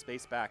gets some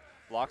space back.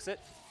 Blocks it.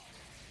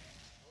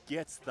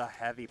 Gets the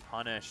heavy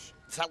punish.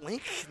 Is that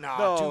Link? Nah,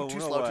 No, too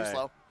no slow, way. too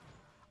slow.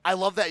 I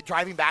love that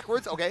driving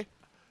backwards. Okay,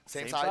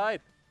 same side.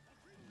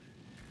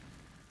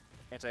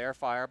 Anti-air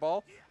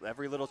fireball.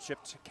 Every little chip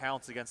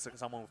counts against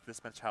someone with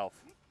this much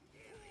health.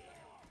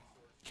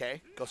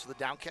 Okay, goes for the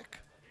down kick.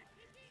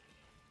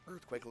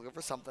 Earthquake looking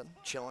for something.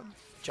 Chilling.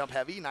 Jump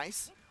heavy,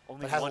 nice.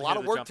 Only but has a one lot hit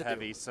of the work jump to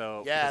heavy, do.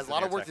 so yeah, has a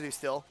lot of work to do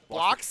still.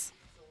 Blocks.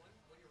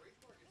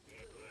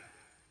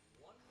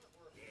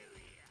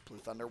 Blue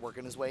Thunder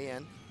working his way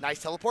in.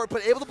 Nice teleport,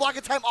 but able to block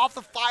in time off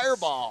the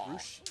fireball.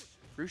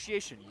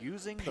 Excruciation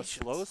using the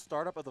slow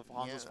startup of the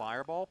Hanzo's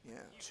fireball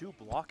to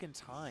block in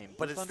time.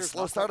 But it's the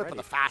slow startup and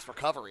the fast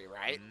recovery,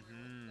 right?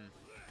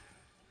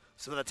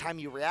 So by the time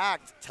you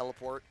react,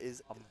 teleport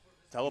is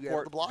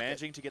teleport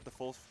managing to get the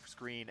full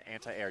screen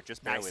anti-air,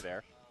 just barely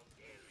there.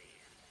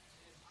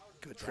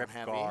 Good trip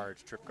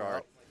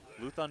guard.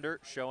 Blue Thunder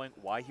showing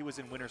why he was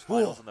in winners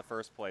finals in the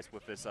first place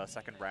with this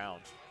second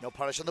round. No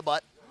punish on the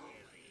butt.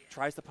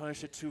 Tries to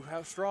punish it too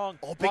strong.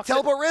 Oh, big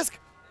teleport risk.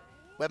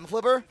 Weapon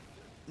flipper.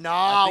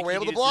 No, we're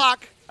able to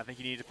block. I think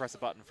you need to press a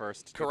button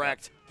first.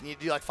 Correct. You need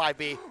to do like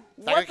 5B.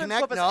 Weapon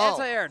flip is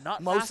anti-air,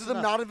 not most fast of them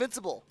enough. not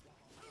invincible.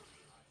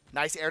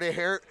 Nice air to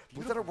hair.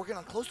 Blue Thunder working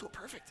on close to it.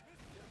 Perfect.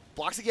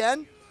 Blocks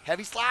again.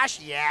 Heavy slash.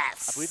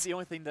 Yes. I believe the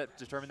only thing that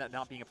determined that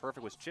not being a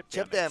perfect was chip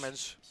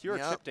damage. Pure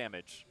chip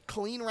damage.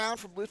 Clean round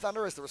from Blue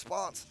Thunder is the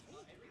response.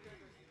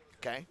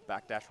 Okay.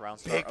 Backdash round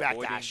start,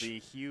 avoiding the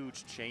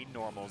huge chain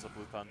normals of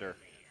Blue Thunder.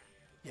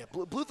 Yeah,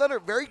 Blue Thunder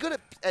very good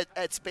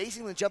at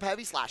spacing the jump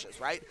heavy slashes,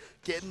 right?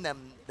 Getting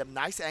them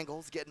nice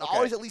angles, getting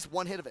always at least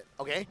one hit of it.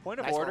 Okay. Point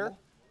of order. Normal.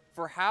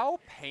 For how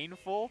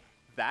painful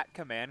that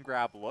command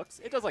grab looks,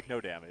 it does like no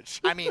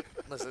damage. I mean,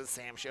 listen,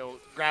 Sam Show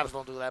grabs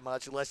don't do that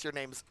much unless your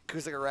name's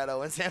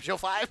Kuzigaretto in Sam Show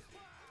 5.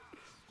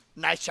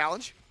 Nice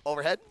challenge.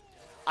 Overhead.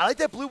 I like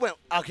that Blue went,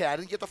 okay, I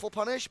didn't get the full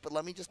punish, but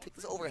let me just take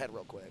this overhead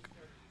real quick.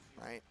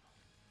 Right?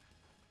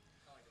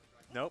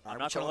 Nope, I'm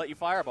not going to let you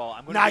fireball.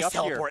 I'm going to nice be up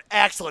teleport.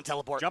 Here. Excellent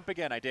teleport. Jump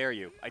again. I dare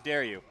you. I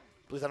dare you.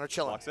 Blue Thunder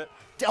chilling. Blocks it.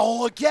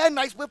 Oh, again.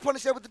 Nice whip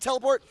punish there with the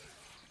teleport.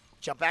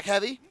 Jump back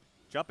heavy.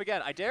 Jump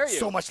again. I dare you.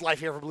 So much life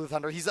here for Blue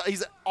Thunder. He's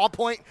on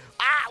point.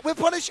 Ah, whip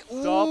punish.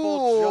 Ooh.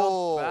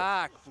 Double jump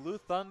back. Blue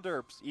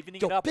Thunder evening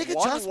it up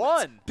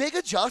 1-1. Big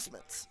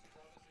adjustments.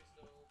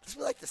 That's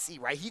what we like to see,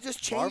 right? He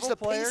just changed the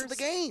pace of the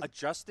game.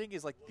 Adjusting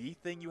is like the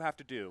thing you have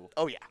to do.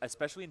 Oh, yeah.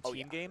 Especially in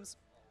team games.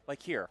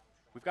 Like here,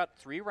 we've got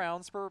 3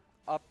 rounds per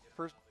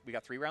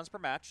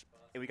match,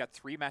 and we got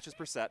 3 matches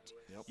per set.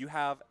 Yep. You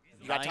have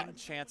 9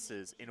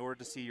 chances in order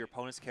to see your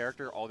opponent's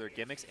character, all their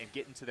gimmicks, and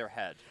get into their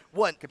head.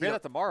 Compare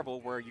that to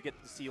Marble, where you get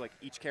to see like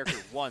each character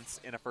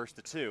once in a first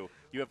to 2.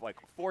 You have like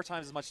 4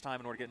 times as much time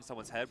in order to get into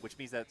someone's head, which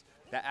means that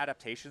that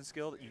adaptation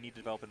skill that you need to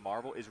develop in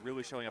Marble is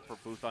really showing up for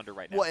Blue Thunder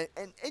right now. Well,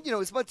 and you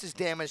know, as much as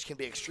damage can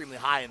be extremely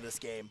high in this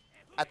game,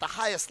 at the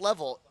highest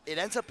level, it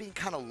ends up being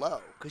kind of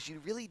low because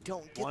you really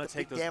don't get the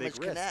big damage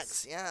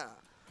connects. Yeah.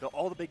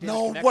 All the big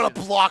damage what a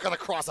block on the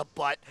cross of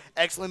butt.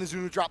 Excellent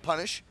Izunu drop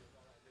punish.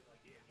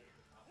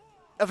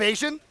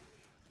 Evasion.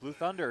 Blue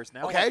Thunder is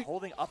now like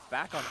holding up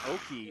back on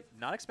Oki,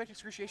 not expecting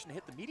Excruciation to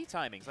hit the meaty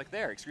timings. Like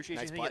there,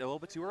 Excruciation hitting it a little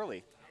bit too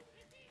early.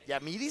 Yeah,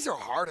 meaties are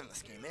hard in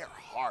this game. They are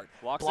hard.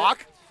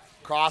 Block,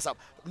 cross up.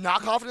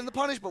 Not confident in the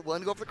punish, but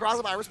willing to go for the cross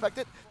up. I respect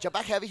it. Jump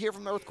back heavy here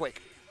from the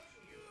Earthquake.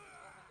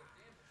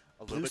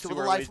 A little bit too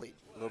early.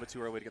 A little bit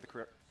too early to get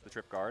the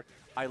trip guard.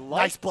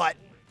 Nice butt.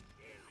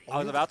 I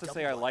was about to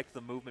say I like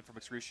the movement from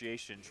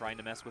Excruciation, trying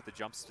to mess with the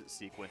jump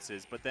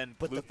sequences, but then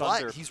Blue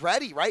Thunder. Butt, he's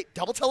ready, right?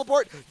 Double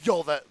teleport. Yo,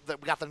 we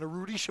got the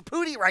Naruto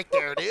Shippuden right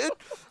there, dude.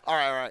 All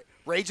right.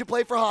 Rage and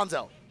play for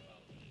Hanzo.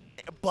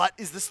 Butt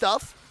is the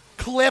stuff.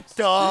 Clipped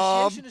him.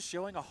 Excruciation is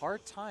showing a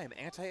hard time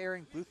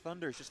anti-airing Blue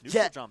Thunder. It's just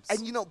neutral jumps.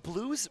 And you know,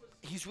 Blue's,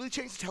 he's really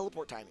changed the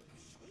teleport timing.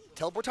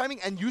 Teleport timing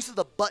and use of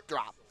the butt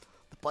drop.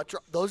 The butt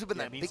drop, those have been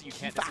the big key factors. It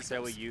means you can't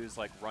necessarily use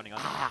like running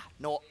under.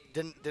 No,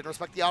 didn't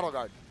respect the auto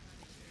guard.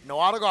 No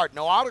auto guard.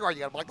 You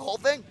gotta block the whole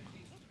thing.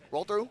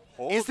 Roll through.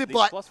 Instant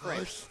butt.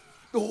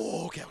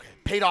 Oh, okay.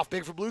 Paid off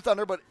big for Blue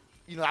Thunder, but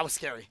you know that was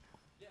scary.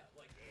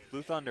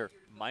 Blue Thunder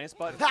minus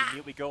button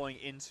immediately going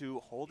into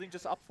holding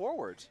just up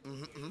forward.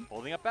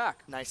 Holding up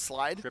back. Nice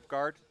slide. Trip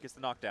guard gets the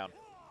knockdown.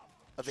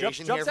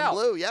 Evasion here from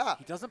Blue. Yeah.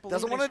 He doesn't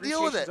want to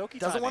deal with it.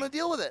 Doesn't want to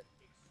deal with it.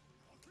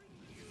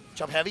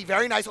 Jump heavy.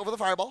 Very nice over the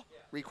fireball.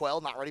 Recoil.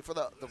 Not ready for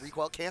the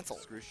recoil. Cancel.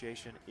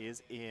 Excruciation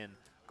is in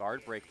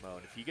guard break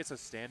mode. If he gets a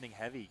standing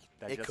heavy,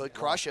 that it could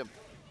crush him.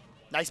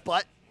 Nice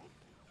butt.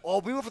 Oh,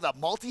 we went for the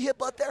multi-hit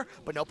butt there,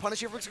 but no punish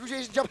here for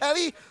excruciation. Jump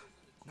heavy.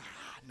 Nah,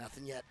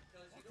 nothing yet.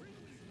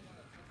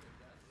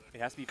 It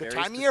has to be Good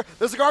very timing here.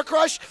 There's a guard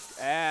crush.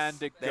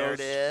 And it There goes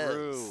it is.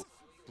 through.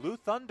 Blue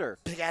Thunder.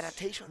 Big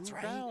adaptations, 2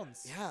 right?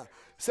 rounds. Yeah.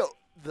 So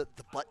the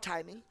butt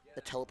timing,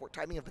 the teleport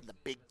timing have been the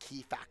big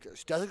key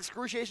factors. Does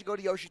excruciation go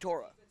to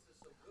Yoshitora?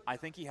 I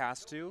think he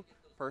has to,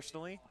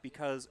 personally,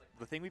 because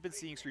the thing we've been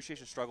seeing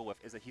Excruciation struggle with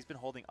is that he's been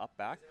holding up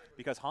back,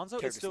 because Hanzo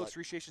Character is still select.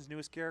 Excruciation's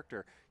newest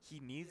character. He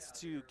needs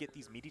to get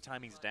these meaty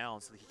timings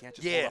down so that he can't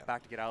just Yeah. hold up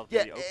back to get out of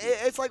Yeah, the Oki.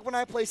 it's like when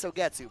I play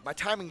Sogetsu. My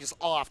timing just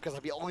off because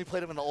I've only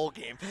played him in the old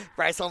game,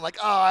 right? So I'm like,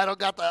 oh, I don't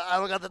got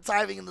the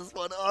timing in this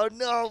one. Oh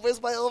no,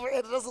 where's my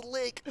overhead? It doesn't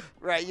link,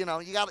 right? You know,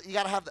 you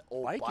gotta have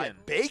the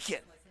bacon.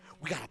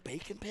 We got a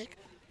bacon pick.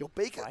 Yo,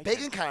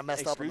 bacon kind of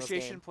messed up in this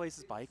Excruciation game.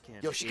 places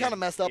Baiken. Yo, she kind of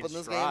messed up in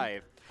this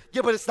Strive. game.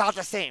 Yeah, but it's not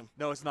the same.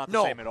 No, it's not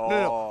the same at all.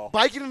 No.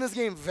 Baiken in this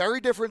game very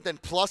different than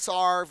plus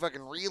R,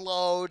 fucking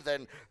reload,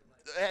 than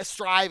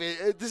Strive.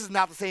 This is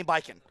not the same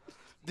Baiken.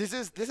 This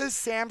is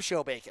Sam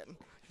Show Bacon.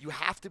 You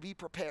have to be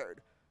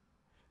prepared.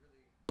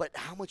 But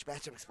how much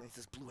matchup experience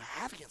does Blue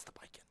have against the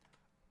Baiken?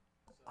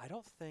 I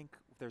don't think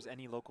there's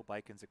any local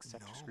Baikens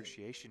except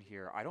Excruciation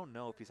here. I don't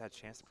know if he's had a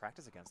chance to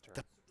practice against her.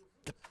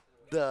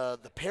 The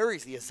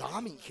parries, the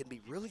Azami can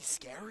be really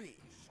scary.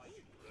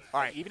 All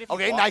right. Even if you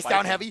Okay, block nice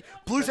down Baiken, heavy.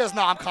 Blue says,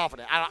 no, I'm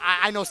confident.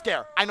 I know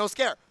scare. I know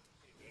scare.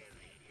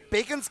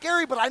 Bacon's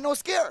scary, but I know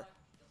scare.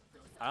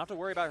 I don't have to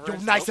worry about her. Yo, as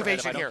an nice overhead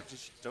if I evasion don't- here.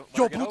 just don't let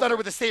Yo, her get Blue over Thunder it.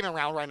 with a statement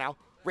round right now.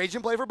 Rage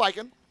and play for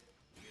Baiken.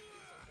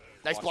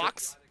 Nice Watch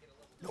blocks.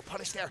 No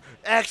punish there.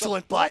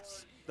 Excellent butt.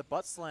 The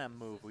butt slam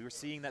move. We were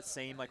seeing that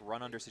same like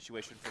run under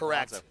situation. For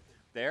Correct. Hanzo.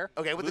 There.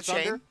 Okay, with Blue the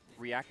Thunder chain.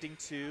 reacting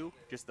to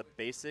just the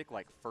basic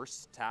like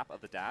first tap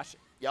of the dash.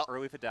 Yep.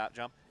 Early with the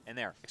jump, and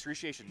there.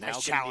 Excruciation. Nice Now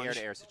getting the challenge.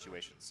 air-to-air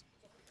situations.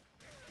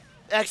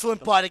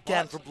 Excellent butt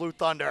again butt. for Blue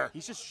Thunder.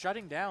 He's just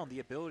shutting down the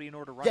ability in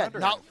order to run Yeah, under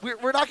not, him.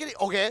 we're not getting,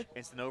 okay.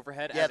 Instant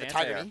overhead Yeah, as the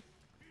anti-air. Tiger knee.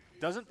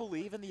 Doesn't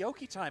believe in the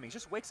Oki timing.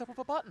 Just wakes up with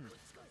a button.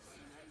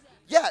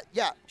 Yeah.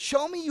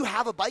 Show me you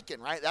have a Baiken,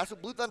 right? That's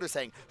what Blue Thunder's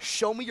saying.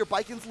 Show me your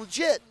Baiken's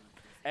legit.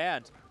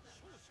 And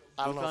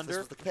I don't Blue know if this Thunder-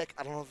 was the pick.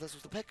 I don't know if this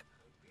was the pick.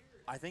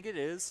 I think it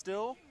is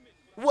still.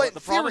 What, But the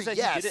problem theory, is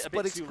that he yes, did it a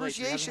but bit too late.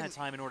 He hasn't excruciation. had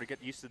time in order to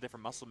get used to the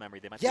different muscle memory.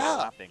 They might be Yeah.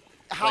 overlapping.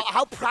 How the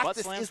butt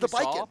practiced slams is the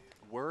we saw Baiken?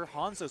 were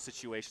Hanzo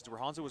situations where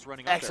Hanzo was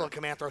running Excellent under.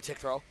 command throw, tick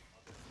throw.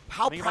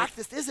 How think it might-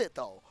 practiced is it,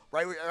 though?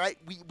 Right?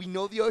 We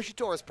know the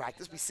Yoshitora's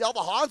practiced. We see all the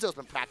Hanzo's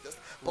been practiced.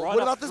 But Run what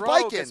up about this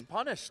throw gets Baiken?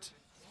 punished.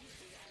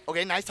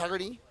 Okay, nice Tiger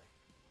knee.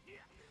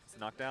 It's a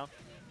knockdown.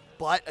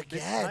 But This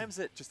again, times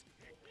it just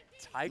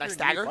Tiger Nice knee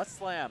stagger. butt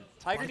slam.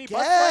 Tiger but knee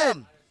butt slam.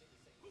 again.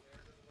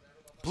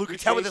 Blue could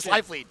tell with this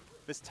life lead.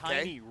 This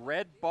tiny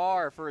red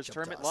bar for his Jump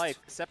tournament dust. life,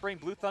 separating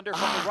Blue Thunder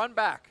from the run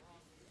back.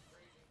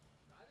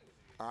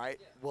 All right.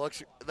 Well,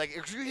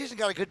 Excruciation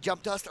got a good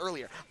jump dust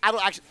earlier. I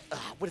don't actually.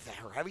 What is that?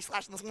 Her heavy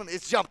slash in this one?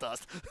 It's jump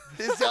dust.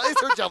 it's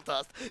her jump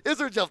dust. It's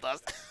her jump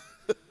dust.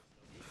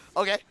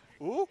 Okay.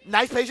 Ooh.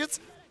 Nice patience.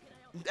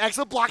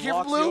 Excellent block here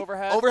Blocks from the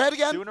Blue. overhead.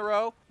 again. 2 in a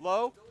row.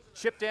 Low.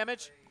 Chip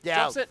damage. Yeah.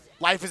 Jumps it.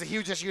 Life is a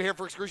huge issue here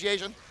for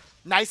Excruciation.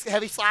 Nice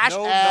heavy slash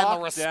No and the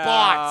knockdown.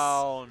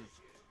 response.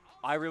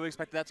 I really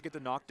expected that to get the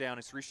knockdown.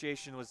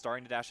 Excruciation was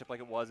starting to dash up like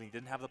it was, and he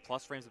didn't have the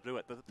plus frames to do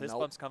it. The fist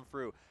Nope. bumps come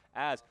through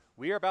as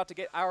we are about to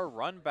get our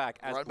run back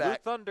as Run Blue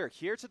back. Thunder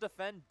here to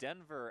defend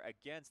Denver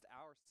against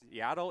our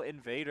Seattle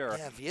Invader.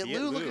 Yeah, Viet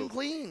Lu looking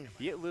clean.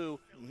 Viet Lu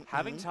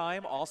having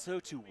time also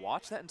to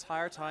watch that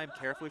entire time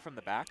carefully from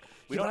the back.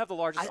 We You don't know, have the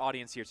largest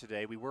audience here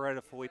today. We were at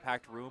a fully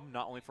packed room,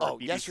 not only for our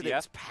yesterday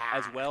was BBCF,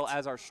 as well packed.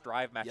 as our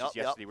Strive matches Yep.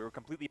 yesterday. We were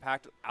completely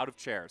packed out of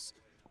chairs.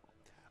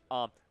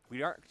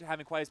 We aren't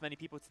having quite as many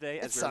people today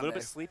as It's we're a little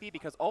bit Sunday. sleepy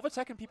because all the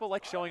Tekken people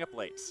like showing up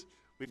late.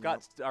 We've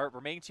got our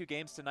remaining 2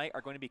 games tonight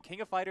are going to be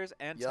King of Fighters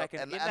and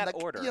Tekken in that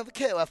order. You know, the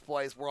KOF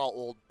boys, we're all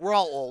old. We're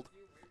all old.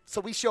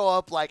 So we show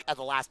up like at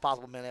the last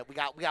possible minute. We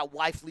got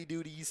wifely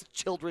duties,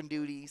 children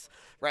duties,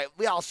 right?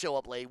 We all show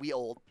up late. We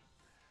old.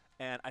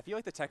 And I feel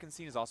like the Tekken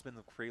scene has also been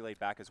pretty laid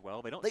back as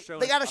well. They don't They show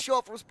got to us- show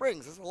up from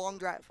Springs. It's a long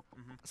drive.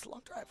 It's a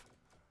long drive.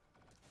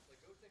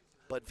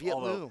 But Viet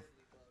Although- Lu,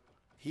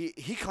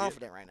 he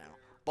confident right now.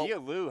 But,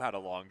 Viet Lu had a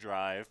long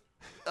drive.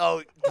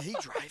 oh, did he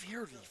drive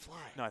here or did he fly?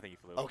 No, I think he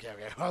flew. Okay.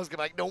 I was gonna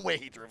be like, no way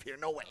he drove here.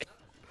 No way.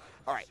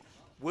 All right.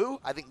 Wu,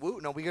 I think Wu.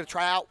 No, we're gonna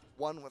try out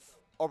one with.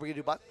 Or we're gonna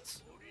do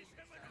buttons.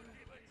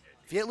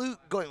 Viet Lu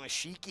going with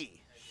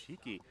Shiki.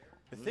 Shiki.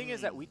 The thing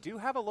is that we do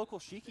have a local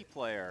Shiki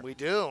player We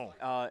do.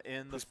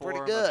 in the Who's pretty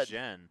form good. of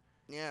Jen.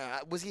 Yeah.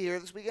 Was he here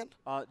this weekend?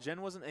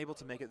 Jen wasn't able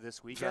to make it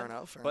this weekend.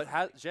 enough, fair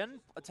but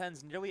Jen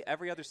attends nearly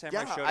every other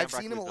Samurai Yeah, Showdown I've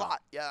bracket seen him a we've done.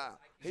 lot. Yeah.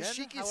 His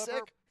Jen, Shiki's however,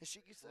 sick. His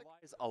Shiki's sick.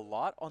 relies a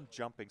lot on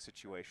jumping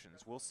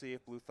situations. We'll see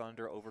if Blue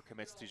Thunder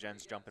overcommits to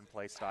Jen's jump and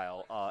play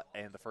style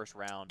in the first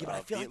round. Yeah, but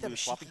I feel like Viet them Lu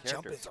swapping Shiki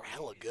characters. jump-ins are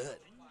hella good.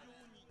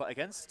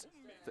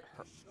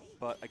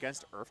 But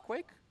against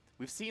Earthquake,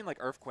 we've seen like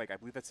Earthquake. I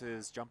believe that's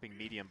his jumping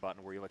medium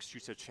button where he like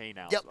shoots a chain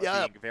out. Yep,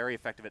 Being very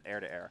effective at air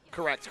to air.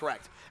 Correct.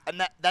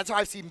 And that's how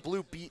I've seen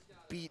Blue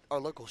beat our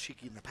local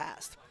Shiki in the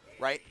past.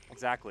 right?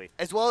 Exactly.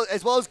 As well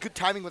as good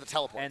timing with the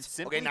teleport. And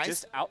simply okay, nice.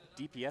 just out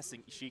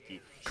DPSing Shiki.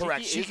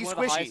 Correct. Shiki is Shiki's one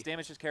of the squishy. highest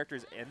damage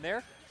characters in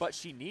there, but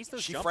she needs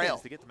those jump frail.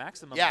 ins to get the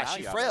maximum Yeah, value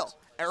she's out frail. of it.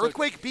 An So-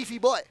 Earthquake, beefy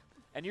boy.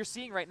 and you're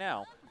seeing right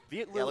now,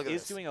 Viet Yeah, Lu look at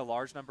is this. doing a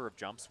large number of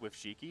jumps with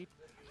Shiki.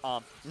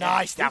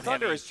 Nice, Blue down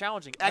Thunder heavy. is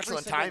challenging Excellent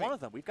every single timing. one of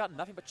them. We've got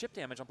nothing but chip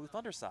damage on Blue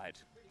Thunder's side.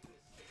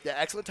 Yeah,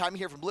 excellent timing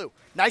here from Blue.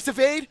 Nice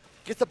evade.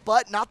 Gets the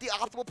butt. Not the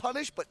optimal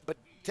punish, but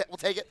we'll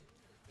take it.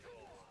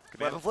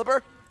 Command Weapon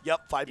flipper.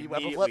 Yep, 5B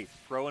weapon immediately flip.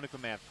 throw in a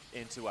command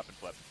into weapon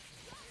flip.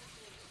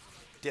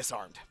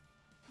 Disarmed.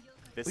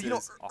 This But, is you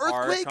know, a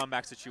hard Earthquake-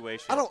 comeback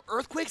situation. I don't know,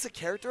 Earthquake's a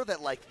character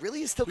that like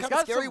really is still He's kind of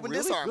got scary some when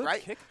really disarmed, good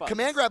right? kick buttons.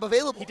 Command grab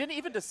available. He didn't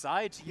even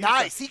decide to use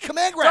Nice. the- See,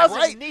 command grab, Doesn't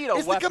right? need a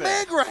it's weapon. the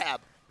command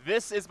grab.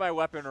 This is my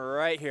weapon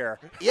right here.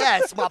 Yeah,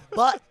 it's my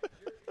butt.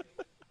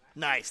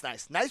 Nice,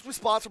 nice. Nice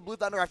response from Blue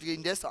Thunder after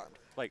getting disarmed.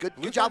 Like Good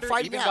Blue job Thunder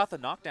fighting even out. got the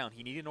knockdown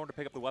he needed in order to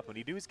pick up the weapon.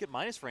 He knew he's get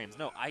minus frames.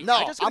 No, I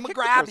No, just I'm gonna going to kick the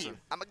grab person. you.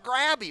 I'm going to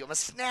grab you. I'm going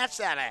to snatch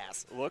that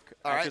ass. Look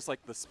All at right. just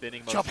like the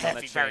spinning motion Jump on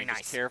heavy, that very chain, nice.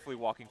 just carefully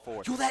walking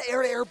forward. Do that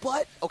air-to-air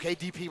butt. Okay,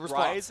 DP response.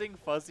 Rising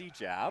fuzzy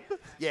jab.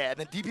 Yeah, and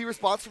then DP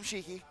response from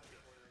Shiki.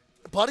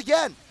 Butt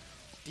again.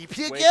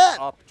 DP Wake again.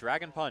 up,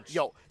 dragon punch.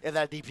 Yo, if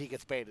that DP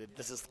gets baited,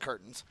 this is the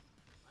curtains.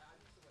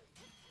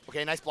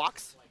 Okay, nice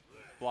blocks.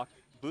 Block.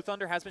 Blue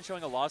Thunder has been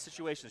showing a lot of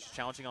situations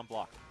challenging on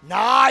block.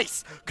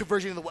 Nice!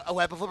 Conversion into the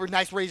weapon flipper.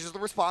 Nice raises the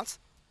response.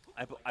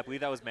 I believe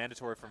that was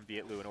mandatory from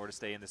Viet Lu in order to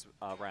stay in this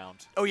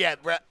round. Oh, yeah.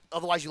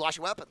 Otherwise, you lost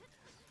your weapon.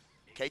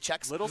 Okay,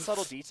 checks. Little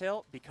subtle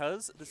detail,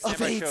 because the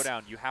Samurai Evades.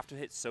 Showdown, you have to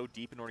hit so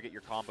deep in order to get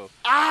your combo.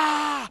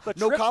 Ah! The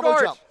No trip combo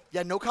guard. jump.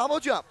 Yeah, no combo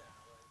jump.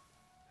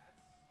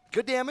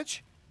 Good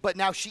damage, but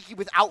now Shiki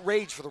with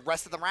outrage for the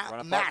rest of the Run round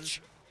up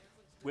match.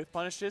 With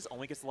punishes,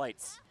 only gets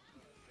lights.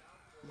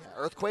 Yeah,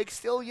 Earthquake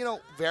still,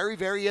 very,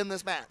 very in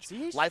this match.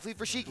 See, Life lead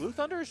for Shiki. Blue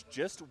Thunder is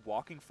just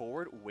walking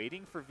forward,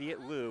 waiting for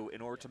Viet Lu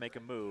in order to make a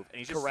move, and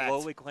he's just Correct.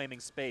 slowly claiming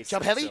space.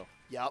 Jump heavy? So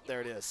Yep,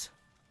 there it is.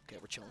 Okay,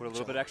 we're chilling. put a we're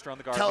little bit chilling. extra on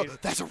the guard.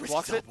 That's a risky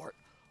Blocks it. teleport.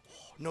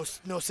 Oh,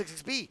 no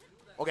 6XB.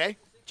 Okay,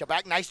 jump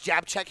back. Nice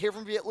jab check here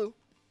from Viet Lu.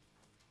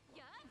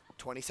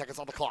 20 seconds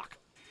on the clock.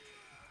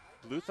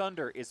 Blue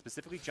Thunder is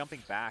specifically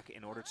jumping back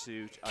in order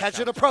to Catch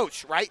an challenge.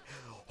 approach, right?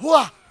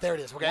 Whoa, there it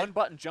is, okay? One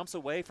button jumps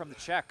away from the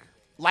check.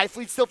 Life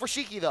lead still for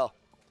Shiki, though.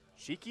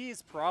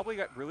 Shiki's probably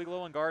got really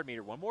low on guard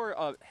meter. One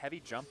more heavy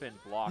jump in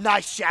block.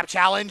 Nice jab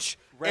challenge.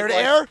 Red Air to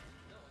light. air.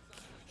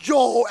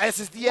 Yo,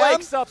 SSDM.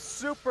 Wakes up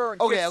super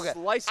and Okay, gets okay.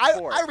 sliced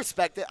for I it.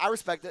 respect it. I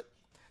respect it.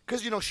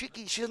 Because,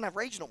 Shiki, she doesn't have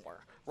rage no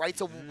more, right?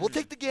 So we'll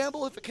take the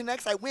gamble. If it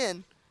connects, I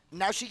win.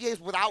 Now Shiki is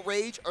without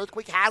rage.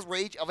 Earthquake has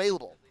rage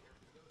available.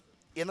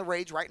 In the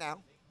rage right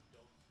now.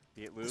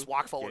 Viet Lu Just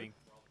walk forward.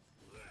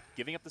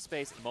 Giving up the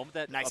space. The moment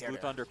that Nice Blue air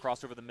there. Thunder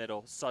crossed over the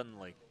middle,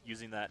 suddenly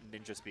using that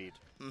ninja speed.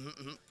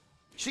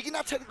 Shiki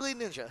not technically a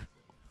ninja.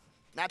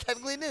 Not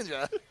technically a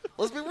ninja.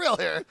 Let's be real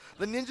here.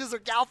 The ninjas are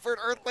Galford,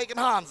 Earthquake, and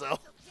Hanzo.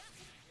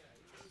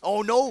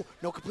 Oh, no.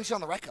 No completion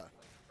on the Rekka.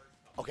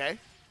 Okay.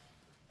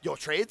 Yo,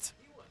 trades.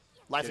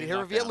 Life lead Getting here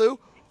knocked with Viet down. Lu.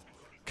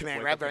 Command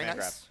Wake grab, up very command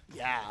nice.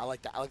 Yeah, I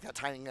like that. I like that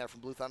timing there from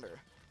Blue Thunder.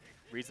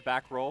 Reads the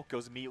back roll,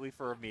 goes immediately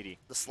for a meaty.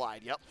 The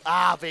slide, yep.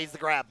 Ah, evades the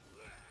grab.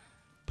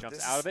 Jumps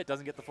this out is- of it,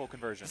 doesn't get the full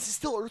conversion. This is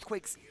still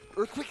Earthquake's.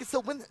 Earthquake can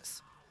still win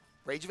this.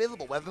 Rage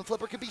available. Weapon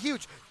flipper could be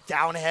huge.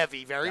 Down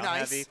heavy, very Down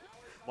nice. heavy.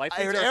 Life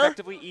Air leads to are air?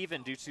 effectively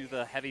even due to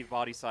the heavy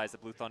body size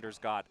that Blue Thunder's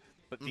got.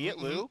 But Viet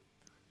Lu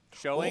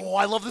showing. Oh,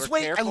 I love this we're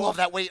weight. I careful, love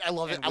that weight. I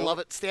love it. and I love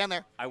it. Stand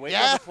there. I waited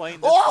yeah. on the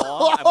plane this Oh!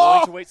 long. I'm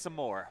willing to wait some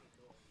more.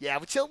 Yeah,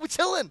 we're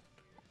chilling.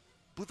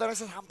 Blue Thunder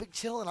says, I'm big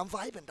chilling. I'm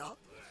vibing, dog.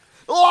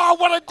 Oh,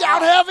 what a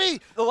down heavy.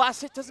 The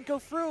last hit doesn't go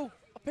through.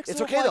 A pixel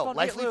It's of okay, life though. on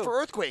Life Viet lead Lu. for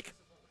Earthquake.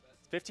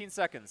 15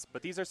 seconds,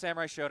 but these are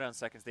Samurai Showdown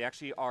seconds. They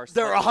actually are.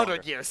 They're slightly 100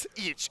 longer. years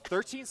each.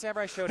 13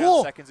 Samurai Showdown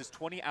Whoa. seconds is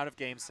 20 out of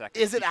game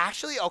seconds. Is it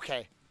actually?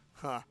 Okay.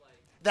 Huh.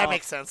 That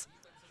makes sense.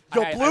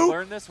 Yo, I Blue.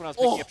 learned this when I was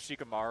picking Oh. up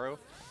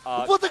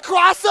Shikamaru. What, the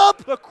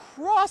cross-up? The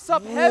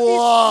cross-up heavy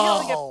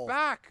Whoa. stealing it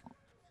back.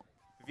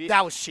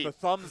 That was cheap. The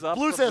thumbs up.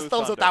 Blue from says Blue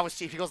thumbs up. Thunder. That was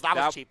cheap. He goes, that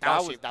was cheap. That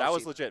was cheap. That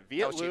was cheap. legit. That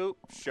Viet was cheap. Lu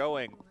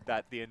showing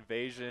that the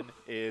invasion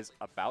is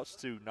about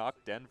to knock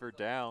Denver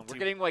down. We're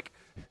getting like,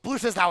 Blue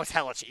says that was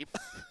hella cheap.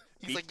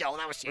 He's Beach- like, yo,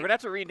 that was cheap. we're gonna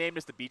have to rename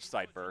this the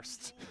Beachside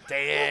Burst.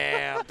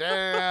 Damn,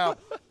 damn.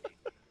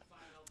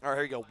 All right,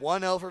 here you go.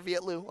 1-0 for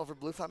Viet Lu over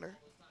Blue Thunder.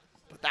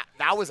 But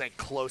that was a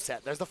close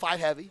set. There's the 5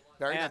 heavy.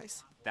 Very And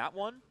nice. That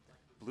one,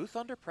 Blue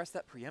Thunder pressed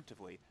that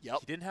preemptively.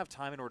 Yep. He didn't have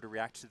time in order to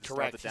react to the start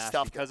Correct. of the He dash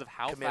stuffed because it. of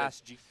how Committed.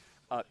 fast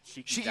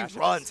Shiki She dashes.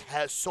 runs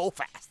so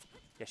fast.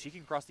 Yeah, she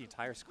can cross the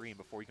entire screen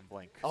before you can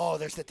blink. Oh,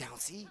 there's the down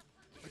C.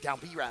 Or down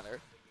B, rather.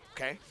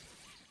 Okay.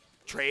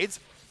 Trades.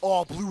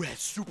 Oh, Blue has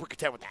super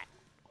content with that.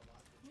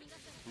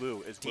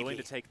 Blue is willing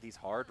to TP. take these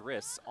hard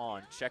risks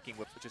on checking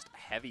with just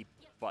heavy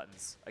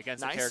buttons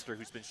against Nice. a character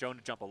who's been shown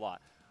to jump a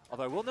lot.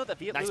 Although I will note that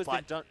Viet Nice Lu has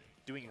butt. been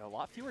doing a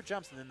lot fewer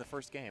jumps than in the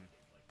first game.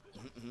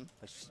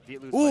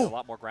 Viet Lu's Ooh. playing a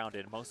lot more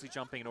grounded, mostly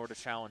jumping in order to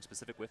challenge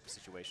specific whip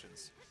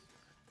situations.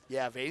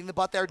 Yeah, evading the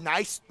butt there.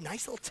 Nice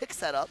little tick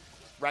setup.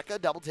 Rekka,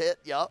 double hit.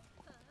 Yup.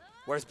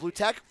 Where's Blue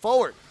Tech?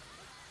 Forward.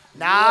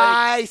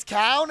 Nice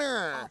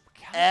counter. Oh,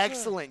 counter.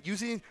 Excellent.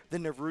 Using the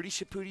Naruto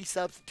Shippuden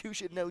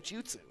substitution no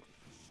jutsu.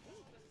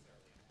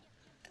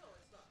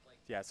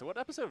 Yeah, so what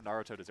episode of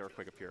Naruto does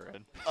Earthquake appear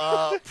in?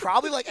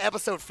 Probably like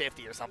episode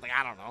 50 or something.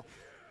 I don't know.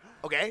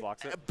 Okay.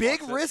 Blocks it, A big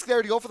blocks it. risk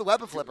there to go for the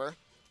weapon flipper.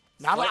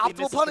 Not an Slightly optimal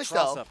misses the punish, though.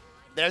 cross-up.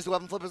 There's the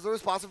weapon flipper as the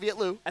response of Viet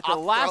Lu. At the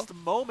last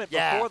moment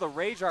before the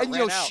rage art and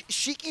ran out.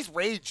 Shiki's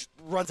rage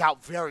runs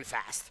out very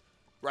fast,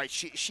 right?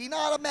 She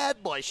not a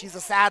mad boy. She's a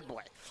sad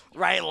boy,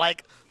 right?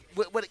 Like,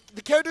 when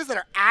the characters that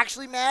are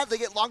actually mad, they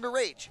get longer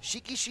rage.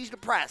 Shiki, she's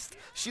depressed.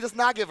 She does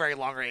not get very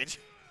long rage.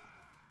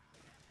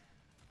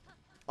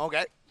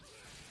 Okay.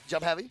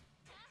 Jump heavy.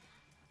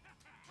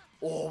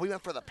 Oh, we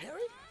went for the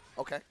parry?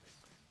 Okay.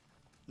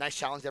 Nice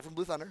challenge there from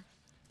Blue Thunder.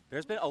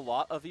 There's been a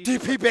lot of these.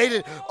 DP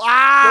baited.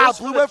 Ah, Goes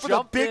for Blue the went for the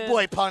jump big in.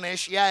 boy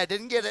punish. Yeah,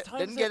 didn't get it.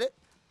 Didn't get it.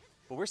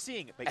 But we're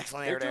seeing like,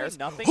 Excellent they're air doing dares.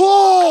 nothing.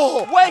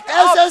 Oh! Wake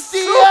up, SSDM!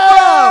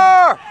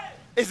 Super!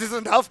 Is this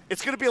enough?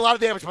 It's going to be a lot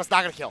of damage, but it's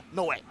not going to kill.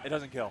 No way. It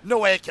doesn't kill. No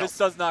way it kills. This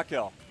does not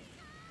kill.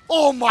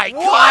 Oh my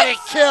What? God, it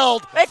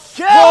killed. It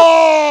killed!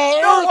 Oh,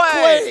 No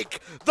way! earthquake.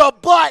 The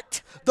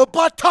butt. The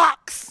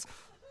buttocks.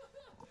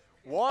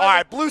 One. All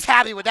right, Blue's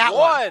happy with that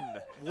one.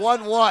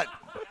 1-1.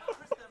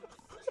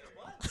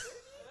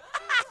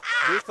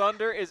 Blue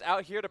Thunder is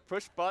out here to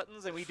push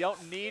buttons, and we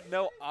don't need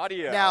no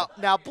audio.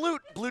 Now Blue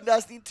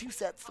does need 2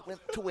 sets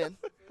to win,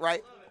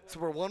 right? So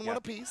we're 1-1 Yep.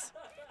 apiece.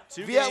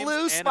 Two Viet games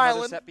Lu and smiling.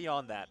 another set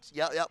beyond that.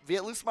 Yep.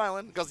 Viet Lu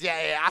smiling. Goes,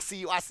 yeah, I see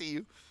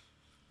you.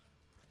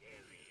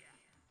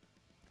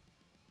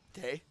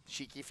 Okay,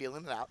 Shiki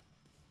feeling it out.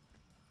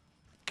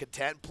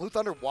 Content. Blue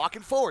Thunder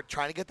walking forward,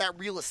 trying to get that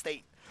real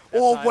estate.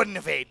 That Wouldn't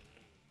evade.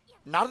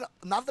 Not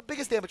the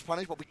biggest damage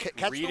punish, but we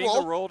catch Reading the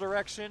roll. the roll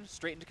direction,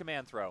 straight into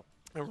command throw.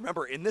 And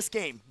remember, in this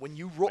game, when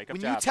you roll, Wake up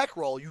when you jab. tech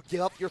roll, you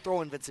give up your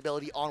throw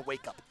invincibility on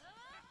wake up.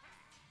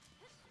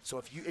 So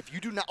if you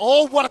do not,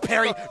 oh, what a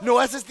parry! No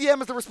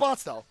SSDM is the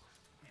response though.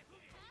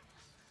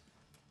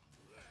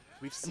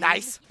 We've seen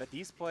Nice. that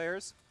these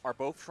players are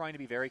both trying to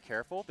be very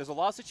careful. There's a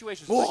lot of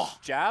situations Whoa.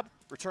 like jab,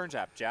 return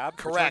jab, return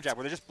Correct. jab,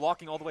 where they're just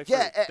blocking all the way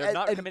Yeah, through. They're and-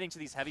 not and- committing to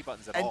these heavy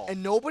buttons at all.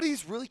 And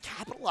nobody's really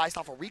capitalized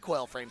off a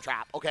recoil frame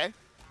trap. Okay,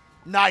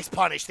 nice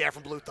punish there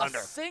from Blue Thunder.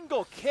 A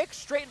single kick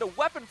straight into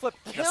weapon flip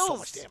Does kills. so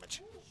much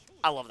damage.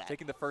 I love that.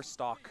 Taking the first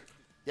stock.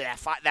 Yeah,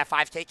 that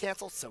 5K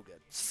cancel, so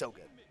good, so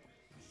good.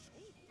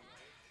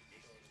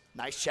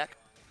 Nice check,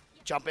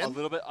 jump in. A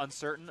little bit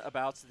uncertain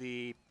about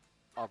the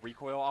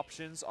recoil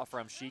options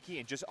from Shiki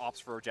and just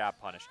opts for a jab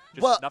punish.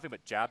 Just Well, nothing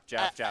but jab,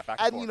 back and and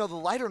forth. you know, the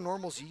lighter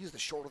normals, you use the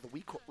shorter the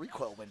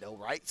recoil window,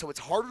 right? So it's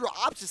harder to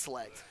option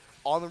select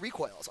on the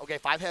recoils. Okay,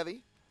 5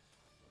 heavy.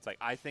 It's like,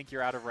 I think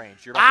you're out of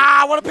range. You're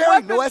about What a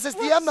parry! No Weapon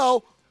SSDM flips.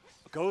 though.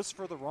 goes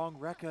for the wrong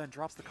Rekka and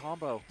drops the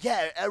combo.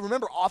 Yeah,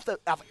 remember, off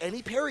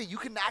any parry, you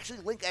can actually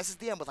link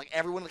SSDM with like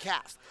everyone in the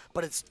cast,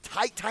 but it's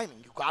tight timing.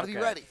 You got to be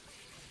Okay. ready.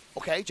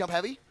 Okay, jump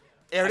heavy.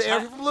 Air to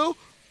air from Blue.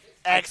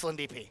 Excellent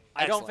DP.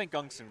 I don't Excellent. think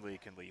Gungsun Lee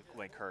can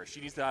link her.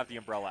 She needs to have the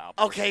umbrella out.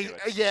 Okay, before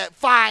she can do it. yeah,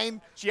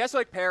 fine. She has to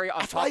like parry on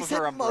That's why I top of said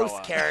her umbrella.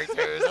 most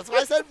characters. That's why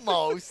I said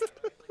most.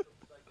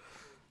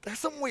 There's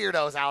some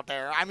weirdos out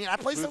there. I mean, I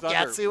play Blue some Thunder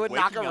Getsu and waking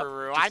up,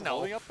 Nakamura. just I know.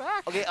 holding up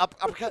back. Okay,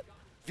 uppercut.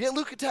 Viet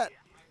Lu content.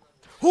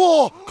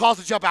 Whoa! Calls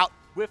the jump out.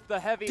 With the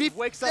heavy, Deep.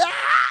 wakes up.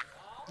 Ah!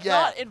 Yeah.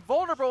 Not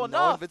invulnerable No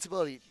enough.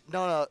 invincibility.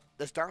 No.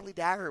 There's Darly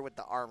Dagger with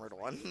the armored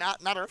one.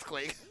 Not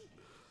Earthquake.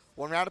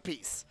 1 round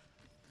apiece.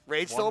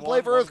 Rage still in 1-1,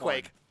 play for 1-1.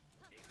 Earthquake.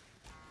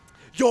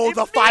 Yo,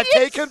 the Immediate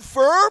 5K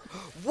confirm?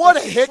 What a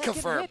The hit second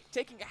confirm. hit,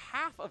 taking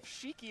half of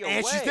Shiki away.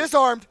 And she's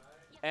disarmed.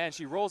 And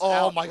she rolls Oh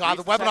out. my god,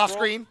 the reads weapon tech off roll,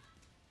 screen.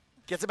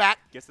 Gets it back.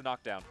 Gets the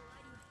knockdown.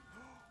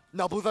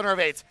 No, Blue Thunder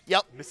evades.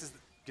 Yep. Misses.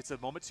 Gets a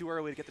moment too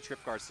early to get the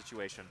trip guard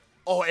situation.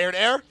 Oh, air to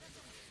air.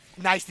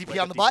 Nice DP Wake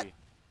on up the butt. DP.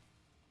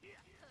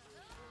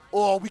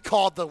 Oh, we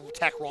called the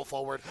tech roll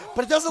forward.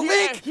 But it doesn't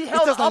link. He It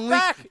held doesn't up link.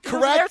 back. It was an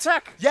Correct. air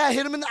tech. Yeah,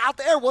 hit him out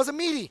the air. Wasn't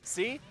meaty.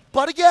 See?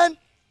 But again,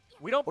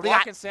 We don't What do you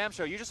block got? in Sam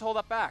Show. You just hold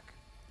up back.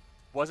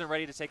 Wasn't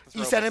ready to take the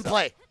throw. Esen in mix-up.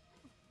 play.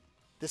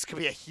 This could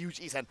be a huge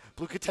Esen.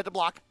 Blue content to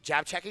block.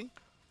 Jab checking.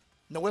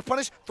 No whip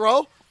punish.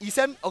 Throw.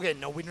 Esen. Okay,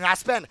 no, we do not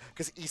spend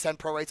because Esen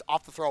prorates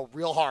off the throw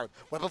real hard.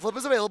 Weapon flip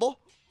is available.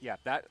 Yeah,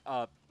 that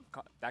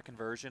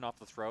conversion off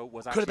the throw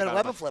was Could actually have been a about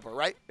weapon much- flipper,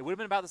 right? It would have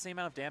been about the same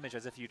amount of damage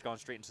as if you'd gone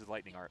straight into the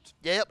lightning art.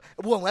 Yep.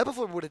 Well, weapon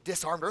flipper would have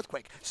disarmed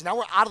Earthquake. So now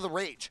we're out of the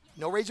rage.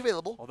 No rage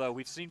available. Although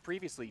we've seen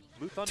previously,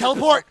 Blue Thunder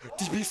Teleport.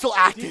 DP still He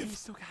active.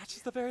 still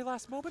catches the very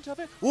last moment of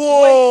it.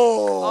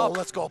 Whoa. up.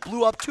 Let's go.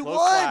 Blue up Close 2-1.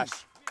 flash.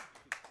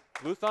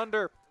 Blue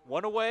Thunder,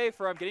 one away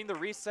from getting the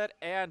reset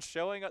and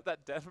showing up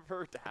that Denver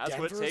has what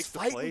it Denver's takes to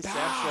fighting play Sam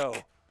back. Show.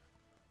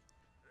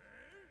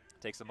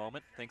 Takes a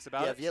moment, thinks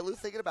about Yeah, it. Viet Lu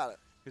thinking about it.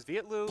 Because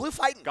Viet Lu Blue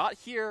fighting. got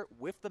here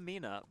with the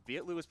Mina.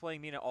 Viet Lu was playing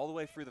Mina all the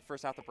way through the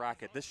first half of the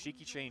bracket. This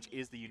Shiki change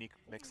is the unique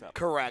mix-up.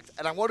 Correct.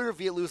 And I wonder if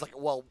Viet Lu's like,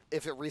 well,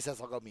 if it resets,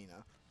 I'll go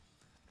Mina.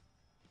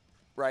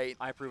 Right.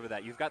 I approve of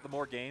that. You've got the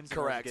more games in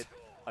order Correct. to get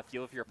a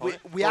feel for your We,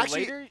 opponent. we Or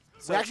actually later,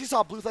 we actually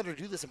saw Blue Thunder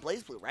do this in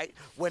BlazBlue, right?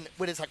 When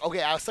it's like,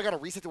 okay, I still got a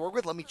reset to work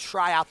with. Let me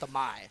try out the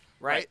Mai,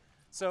 right?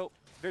 So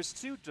there's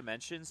two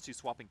dimensions to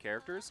swapping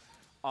characters.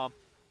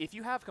 If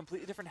you have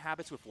completely different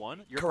habits with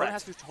one, your Correct. opponent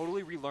has to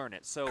totally relearn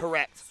it. So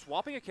Correct.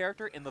 swapping a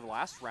character in the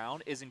last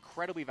round is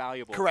incredibly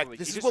valuable. Correct. Like,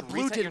 This you is just what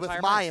Blue reset did your with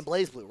entire Mai minds. and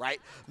Blaze Blue,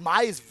 right?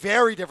 Mai is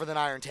very different than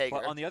Iron Taker.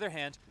 But on the other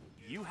hand,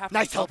 you have to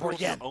Nice be comfortable teleport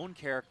with your again. own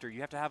character.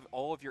 You have to have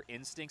all of your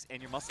instincts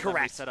and your muscle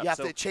memory Correct. set up. You have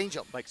so, to change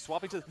them. like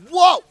swapping to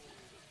Whoa!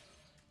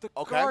 the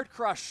Okay. guard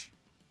crush.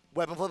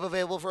 Weapon flip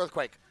available for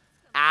Earthquake.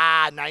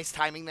 Ah, nice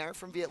timing there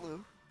from Viet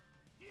Lu.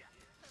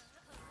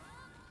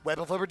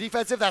 Weapon flipper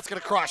defensive, that's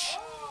going to crush.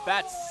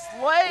 That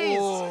slays.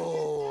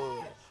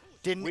 Oh,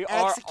 didn't We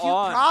are execute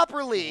on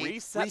properly.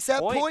 reset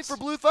point point. for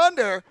Blue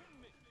Thunder.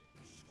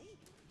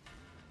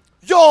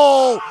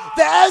 Yo,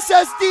 the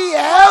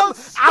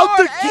SSDM out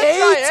the gate.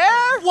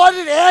 anti-air. What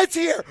an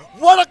anti-air.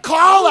 What a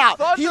call Blue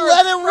out. He Thunder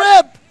let it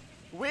rip.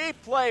 We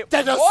play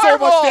That does so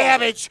much Warble.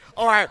 damage.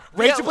 All right,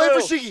 rage to play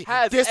for Viet Lu Shiki.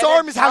 has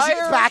Disarm an is how she gets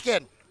entire- back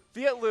in.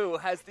 Viet Lu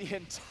has the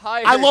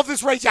entire. I love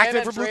this rage San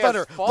active from Blue Andreas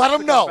Thunder. fault Let to him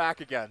come know.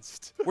 Back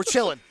against. We're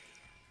chilling.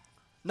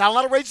 Not a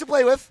lot of rage to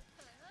play with.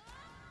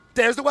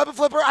 There's the weapon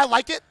flipper. I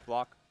like it.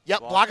 Block. Yep,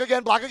 block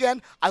again, block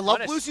again. I love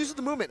Punish. Blue's use of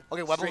the movement.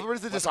 Okay, weapon flipper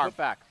is the Weapon disarm. flip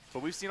back.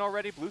 But we've seen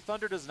already, Blue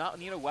Thunder does not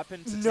need a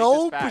weapon to No,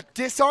 take this back. but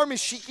disarm is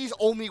Shiki's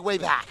only way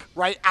back,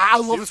 right? I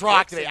love this raw Suplex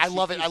activate. and I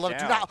love it. I Shiki's love it.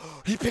 Do down. not.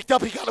 He picked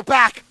up. He got it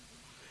back.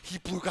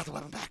 Blue got the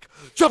weapon back.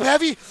 Jump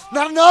heavy.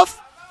 Not enough.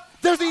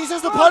 There's the he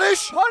says the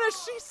punish. Punish.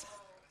 She's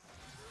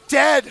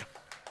Dead.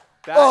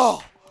 that,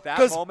 Oh, that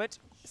 'cause moment.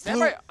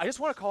 Samurai, I just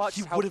want to call out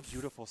he just how would've-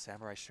 beautiful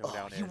Samurai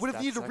Showdown is. He would have That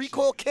needed to section.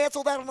 recoil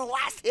cancel that on the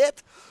last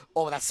hit.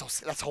 Oh, that's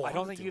horrible. I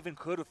don't think you even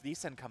could with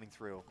Lee-Sen coming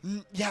through.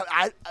 Yeah,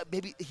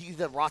 maybe he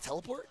the raw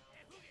teleport.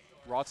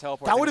 Raw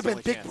teleport. That I would have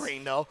think been is big the only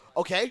brain though.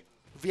 Okay,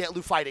 Viet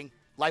Lu fighting.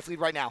 Life lead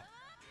right now.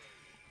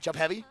 Jump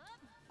heavy.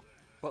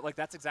 But like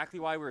that's exactly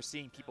why we're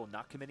seeing people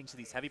not committing to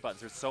these heavy buttons.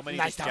 There's so many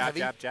Nice just down jab, heavy.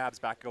 jab, jabs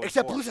back going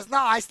Except forward. Blue says,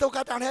 "Nah, I still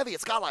got down heavy.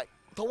 It's Godlike.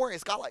 Don't worry,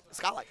 it's Godlike. It's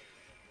Godlike."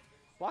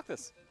 Block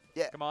this.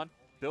 Yeah. Come on.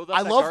 Build up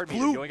I that love guard meter.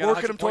 You Blue only got working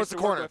 100 him towards points the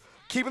to work corner, with.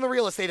 keeping the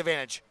real estate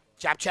advantage.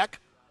 Jab check,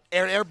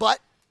 air to air butt.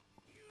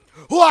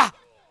 Hooah!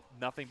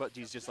 Nothing but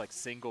these just like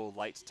single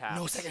light taps.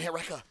 No second hit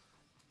Rekka.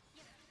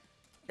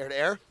 Air to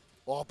air.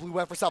 Oh, Blue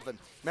went for something.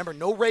 Remember,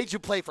 no rage you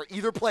play for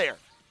either player.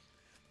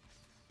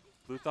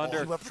 Blue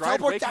Thunder he went for tried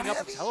teleport waking down up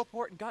heavy. a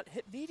teleport and got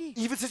hit meaty.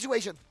 Even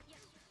situation.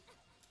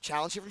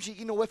 Challenge here from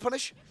Shiki, no whiff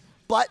punish.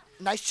 But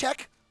nice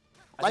check.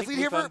 I Life think lead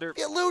Blue here Thunder- for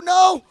Viet Lu.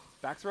 No.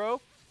 Back throw.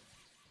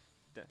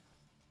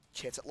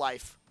 Chance at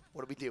life.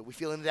 What do? We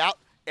feeling it out.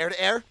 Air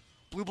to air.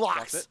 Blue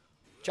blocks. That's it.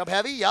 Jump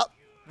heavy. Yup.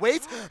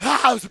 Waits. Ah,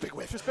 that was a big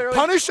whiff. Just barely.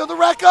 Punish on the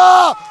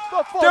Rekka.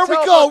 full There we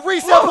go. teleport.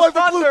 Reset point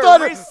for Blue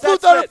Thunder. resets Blue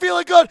Thunder it.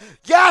 feeling good.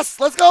 Yes.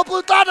 Let's go,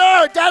 Blue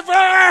Thunder.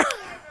 Denver.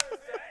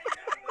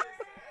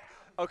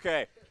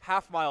 Okay,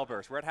 half mile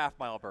burst. We're at half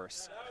mile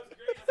burst.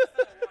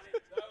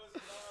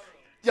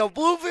 Yo,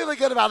 Blue feeling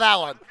good about that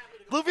one.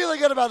 Blue feeling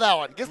good about that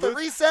one. Gets the Blue-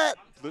 reset.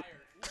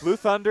 Blue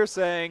Thunder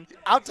saying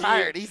I'm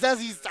tired. He says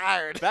he's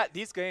tired. that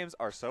these games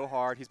are so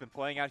hard. He's been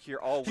playing out here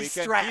all He's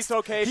weekend. stressed. He's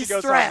okay if He's he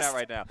goes stressed. on that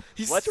right now.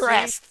 He's Let's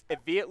stressed. see if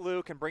Viet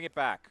Lu can bring it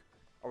back.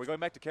 Are we going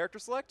back to character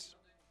select?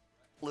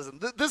 Listen,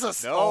 this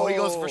is No. oh, he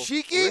goes for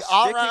Shiki. We're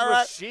All sticking right, all with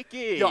right.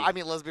 Shiki. Yo, I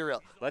mean, let's be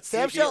real. Let's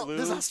Sam see Viet Shell,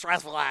 this is Lu. a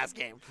stressful ass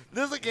game.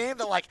 This is a game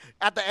that, like,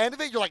 at the end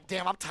of it, you're like,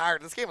 damn, I'm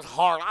tired. This game is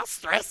hard. I'm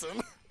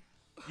stressing.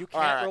 You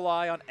All can't right.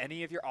 rely on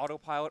any of your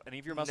autopilot, any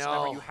of your muscle No.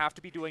 memory. You have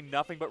to be doing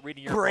nothing but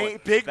reading your Brain,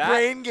 opponent. big That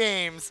brain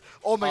games.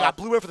 Oh my God,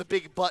 Blue went for the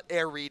big butt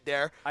air read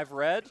there. I've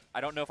read. I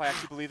don't know if I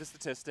actually believe the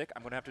statistic.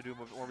 I'm going to have to do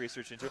more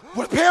research into it.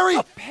 What a parry!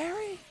 A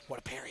parry? What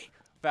a parry!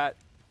 That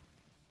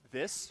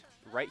this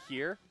right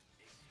here.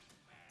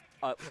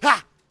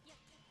 Ha!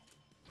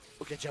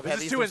 Okay, jump This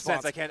heavy is the too intense.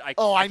 response. I can't.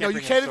 Oh, I know. You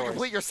bring in can't even stories.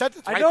 complete your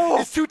sentence, I right? know.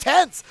 It's too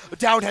tense.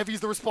 Down heavy is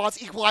the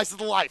response. Equalizes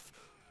the life.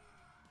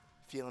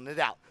 Feeling it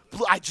out.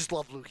 Blue, I just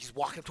love Blue. He's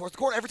walking towards the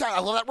corner every time. I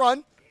love that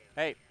run.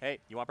 Hey,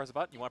 you want to press a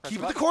button? You want to press Keep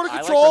a the button? corner I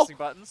control. like pressing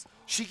buttons.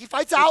 Shiki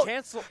fights They out.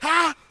 cancel.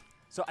 Ha!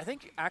 So I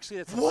think actually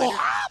that's a Whoa, minor, what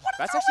a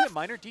that's throw actually a off.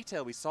 minor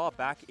detail we saw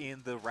back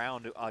in the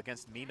round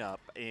against Mina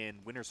in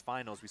winners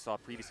finals. We saw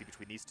previously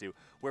between these two,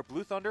 where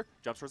Blue Thunder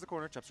jumps towards the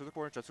corner, jumps towards the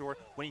corner, jumps towards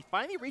the corner. When he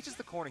finally reaches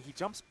the corner, he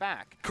jumps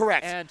back.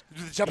 Correct. And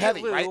Do the jump Viet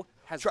heavy, Lu right?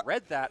 has Try-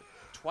 read that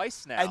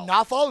twice now. And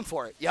not falling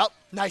for it. Yep.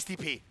 Nice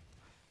DP.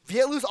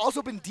 Viet Lu's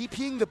also been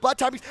DPing the butt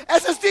timings.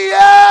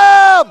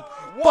 SSDM!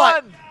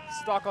 But, One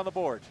stock on the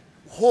board.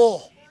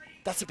 oh,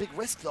 that's a big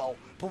risk, though.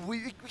 But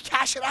we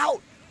cash it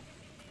out.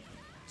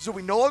 So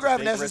we no longer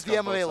have an Big risk on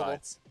SSDM both available.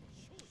 sides.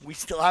 We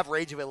still have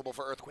Rage available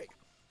for Earthquake.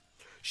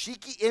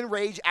 Shiki in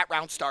Rage at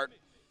round start.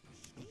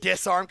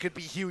 Disarm could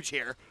be huge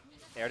here.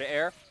 Air to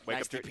air. Wake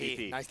Nice up to DP,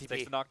 DP. nice Takes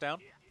DP. the knockdown.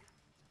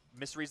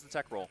 Misreads the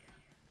tech roll.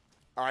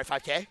 All right,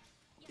 5K.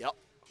 Yep.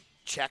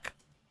 Check.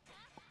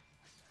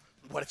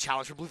 What a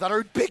challenge for Blue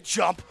Thunder. Big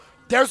jump.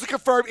 There's the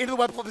confirm into the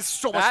weapon. This is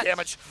so much That-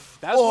 damage.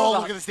 that is one Oh, of the-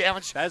 look at this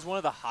damage. That is one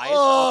of the highest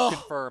Oh. up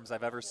confirms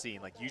I've ever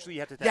seen. Like usually you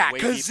have to take Yeah, way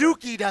deeper.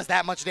 Kazuki does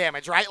that much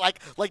damage, right? Like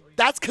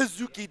that's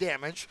Kazuki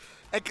damage.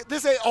 And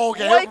this ain't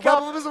okay. Wake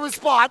Weapon up. is a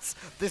response.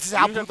 This is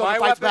how You Blue took my Thunder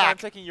fights weapon, I'm back.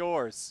 taking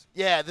yours.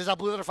 Yeah, this is how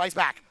Blue Thunder fights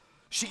back.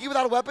 Shiki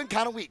without a weapon,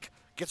 kind of weak.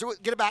 Get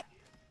it back.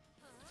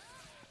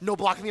 No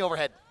blocking the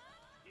overhead.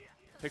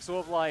 Pixel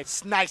of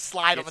Life. Nice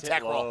slide on the Gets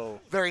tech hit roll.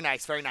 low. Very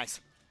nice, very nice.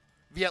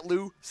 Viet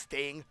Lu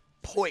staying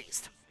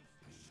poised.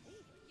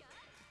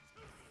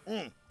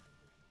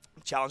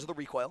 Challenge of the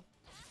recoil.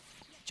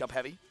 Jump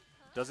heavy.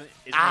 Isn't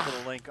able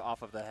to link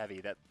off of the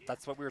heavy.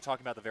 That's what we were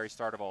talking about at the very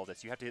start of all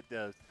this. You have to hit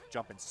the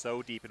jump in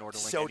so deep in order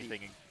to link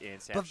anything in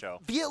Sam Show.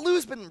 Viet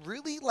Lu's been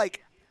really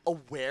like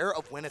aware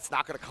of when it's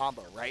not going to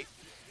combo, right?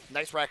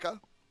 Nice Rekka.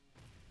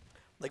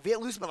 Like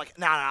Viet Lu's been like,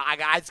 nah,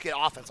 I just get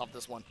offense off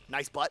this one.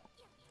 Nice butt.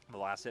 The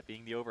last hit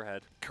being the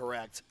overhead.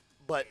 Correct.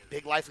 But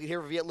big life lead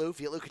here for Viet Lu.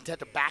 Viet Lu content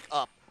to back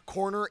up.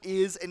 Corner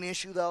is an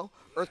issue though.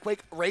 Earthquake,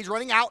 Rage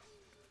running out.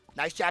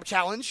 Nice jab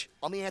challenge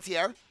on the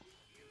anti-air.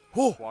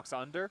 Whew. Walks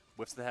under,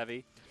 whiffs the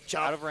heavy,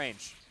 Jump. out of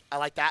range. I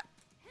like that.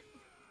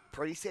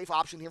 Pretty safe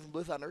option here from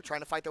Blue Thunder, trying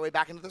to fight their way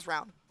back into this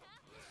round.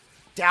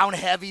 Down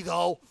heavy,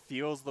 though.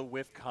 Feels the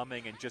whiff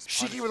coming and just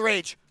Shiki with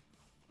Rage.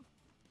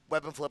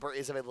 Weapon Flipper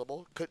is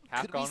available. Could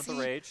gone we with see, the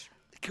Rage.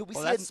 Could we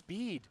see that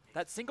speed.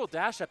 That single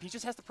dash up, he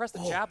just has to press the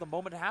jab the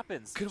moment it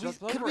happens. Could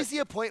we see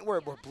a point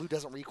where Blue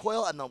doesn't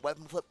recoil and the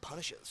Weapon Flip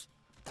punishes?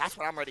 That's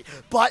what I'm ready.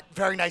 But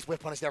very nice whiff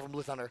punish there from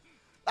Blue Thunder.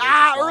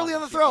 Early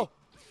on the throw.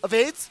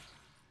 Evades.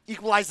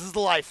 Equalizes the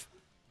life.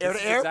 Air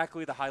to air.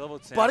 Exactly the high level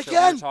Sam But Show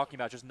again. we were talking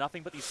about. Just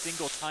nothing but these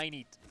single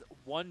tiny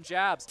one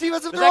jabs.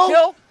 Defensive Does throw. that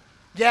kill?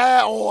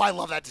 Yeah. Oh, I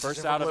love that decision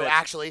Burst from out of Blue, it.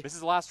 actually. This is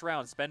the last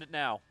round. Spend it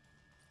now.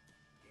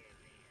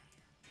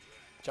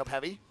 Jump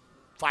heavy.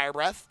 Fire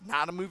breath.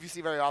 Not a move you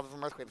see very often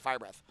from Earthquake. Fire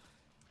breath.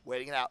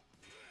 Waiting it out.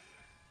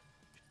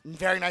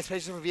 Very nice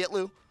patience from Viet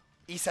Lu.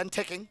 Isen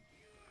ticking.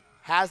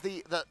 Has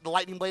the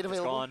lightning blade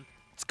available. Gone.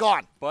 It's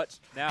gone. But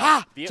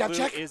now Viet jab Lu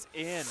check. is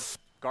in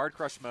guard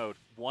crush mode.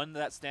 One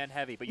that stand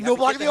heavy, but you No have to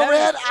blocking get the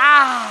overhead.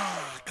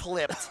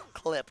 heavy.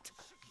 Clipped.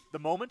 The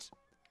moment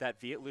that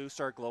Viet Lu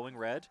started glowing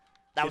red,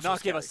 That did was so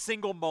not give a scary.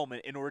 single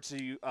moment in order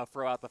to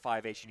throw out the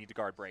 5H. You need to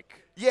guard break.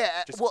 Yeah.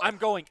 Just, well, I'm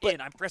going in.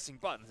 I'm pressing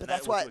buttons. But and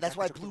that's that why was that's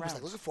why exactly Blue what was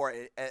took like the looking for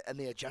it, and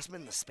the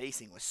adjustment in the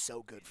spacing was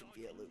so good from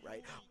Viet Lu,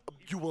 right?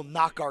 You will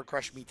not guard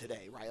crush me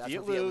today, right? That's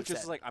Viet what Viet Lu Lu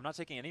just said. is like, I'm not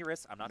taking any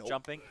risks. I'm not Nope.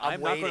 jumping. I'm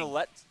not going to waiting.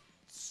 let.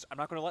 I'm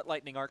not going to let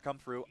lightning arc come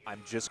through.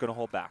 I'm just going to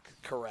hold back.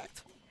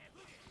 Correct.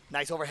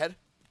 Nice overhead.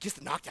 Just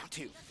a knockdown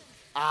too.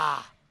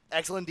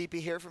 Excellent DP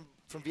here from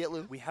Viet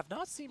Lu. We have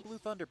not seen Blue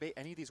Thunder bait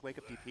any of these wake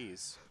up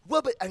DPs.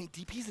 Well, but I mean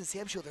DPs in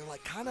Sam Show, they're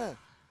like kind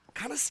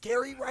of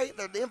scary, right?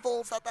 Their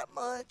invol's not that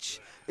much.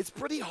 It's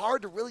pretty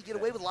hard to really get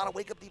away with a lot of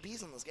wake up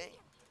DPs in this game.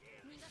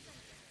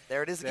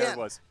 There it is again. There it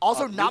was.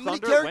 Also, Blue not many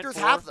Thunder went characters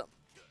for- have them.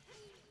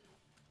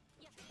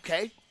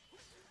 Okay.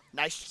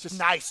 Nice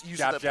use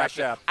jab, of the jab,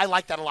 pressure. jab. I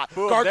like that a lot.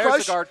 Boom, Guard there's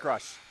crush. the guard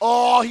crush.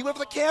 Oh, he went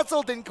for the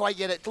cancel. Didn't quite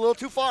get it. It's a little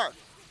too far.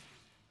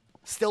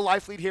 Still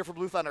life lead here for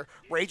Blue Thunder.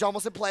 Rage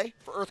almost in play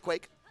for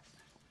Earthquake.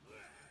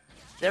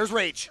 There's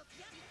Rage.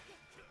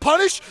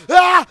 Punish.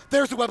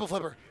 There's the weapon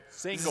flipper.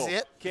 Single This is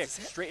it? kick This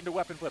is it? straight into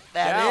weapon flip.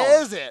 That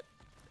Down. is it.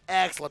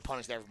 Excellent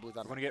punish there for Blue We're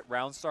Thunder. going to get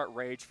round start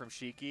rage from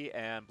Shiki,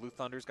 and Blue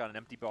Thunder's got an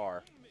empty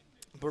bar.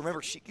 But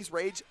remember, Shiki's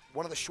Rage,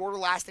 one of the shorter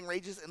lasting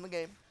rages in the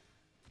game.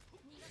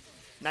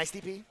 Nice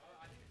DP.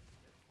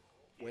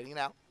 Waiting it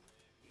out.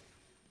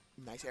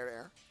 Nice air to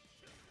air.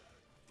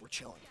 We're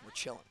chilling. We're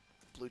chilling.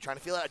 Blue trying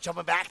to feel it.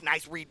 Jumping back.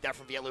 Nice read there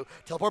from Viet Lu.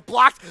 Teleport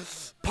blocked.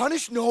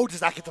 Punish. No, does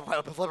not get the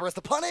weapon flipper as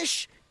the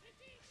punish.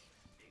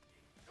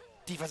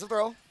 Defensive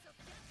throw.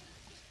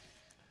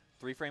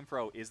 3-frame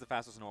throw is the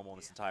fastest normal in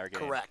this entire game.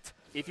 Correct.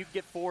 If you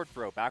get forward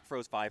throw, back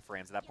throw's 5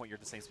 frames. At that point, you're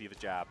at the same speed of a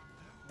jab.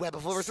 Weapon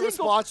flipper to Single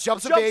response.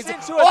 Jumps jumps evades.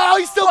 into it. Oh,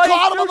 he still Oh, he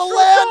caught him on still the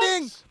short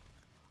landing.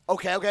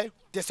 Okay.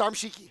 Disarm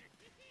Shiki.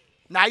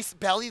 Nice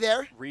belly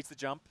there. Reads the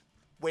jump.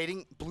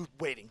 Waiting. Blue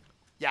waiting.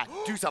 Yeah,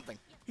 do something.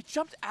 He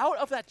jumped out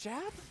of that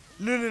jab?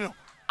 No.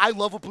 I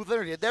love what Blue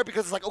Thunder did there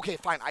because it's like, okay,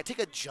 fine. I take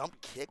a jump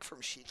kick from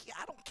Shiki.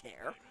 I don't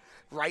care,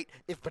 right?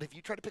 But if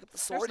you try to pick up the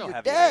sword, no you're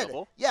heavy dead.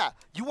 available. Yeah,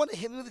 you want to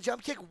hit me with a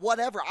jump kick,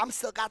 whatever. I'm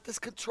still got this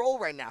control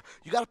right now.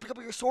 You got to pick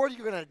up your sword.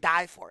 You're gonna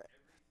die for it.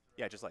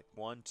 Yeah, just like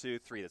 1, 2,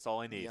 3. That's all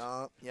I need.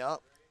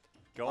 Yup.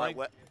 Going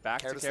back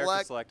to Character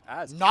character select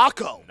as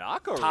Nako.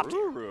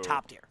 Nakaruru.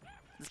 Top tier.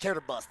 This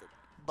character busted.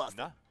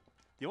 Nah.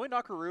 The only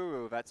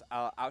Nakaruru that's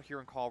out here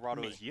in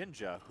Colorado is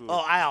Yinja. Who?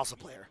 Oh, I also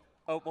play her.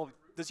 Oh, well,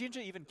 does Yinja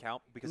even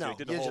count? Because No, they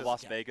did the Yinja whole doesn't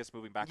Las count. Vegas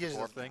moving back Yinja and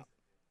forth doesn't thing.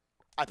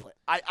 count.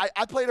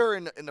 I played her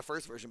in the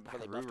first version before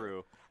they buffed her.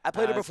 Nakaruru. I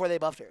played her as- before they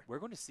buffed her. We're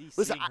going to see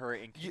Listen, seeing her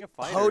in King of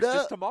Fighters Hoda-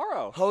 just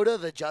tomorrow. Hoda,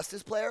 the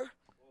Justice player,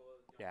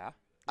 Yeah.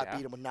 I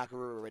beat him with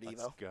Nakaruru at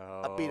Let's Evo.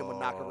 go. I beat him with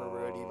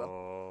Nakaruru at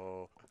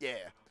Evo. Yeah,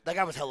 that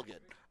guy was hella good.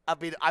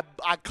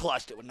 I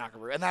clutched it with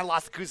Nakaru, and then I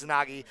lost to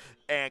Kusanagi,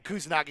 and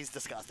Kusanagi's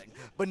disgusting.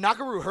 But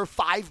Nakaru, her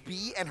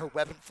 5B and her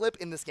weapon flip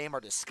in this game are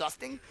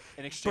disgusting.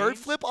 In Bird exchange,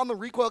 flip on the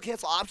recoil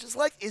cancel option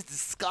select is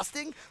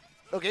disgusting.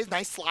 Okay,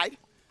 nice slide.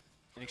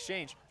 in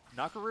exchange,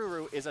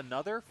 Nakaruru is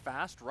another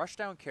fast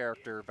rushdown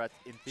character, but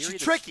in theory,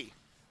 She's tricky.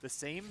 the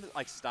same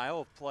like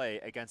style of play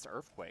against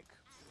Earthquake.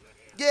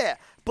 Yeah,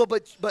 but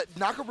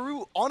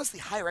Nakaru, honestly,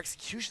 higher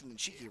execution than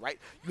Shiki, right?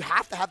 You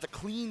have to have the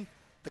clean,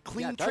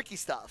 Yeah, tricky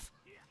stuff.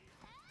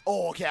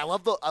 Oh, okay. I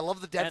love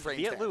the dead And frames.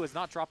 Viet Lu has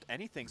not dropped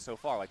anything so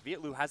far. Like,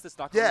 Viet Lu has this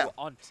Knockaroo Yeah.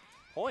 on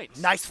point.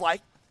 Nice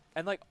flight.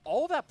 And, like,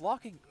 all that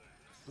blocking,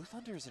 Blue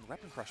Thunder is in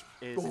weapon crush,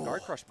 in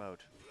guard crush mode.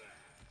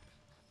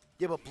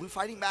 Yeah, but blue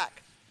fighting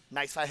back.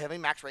 Nice fight,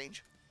 having max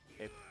range.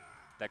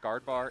 That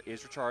guard bar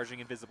is recharging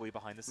invisibly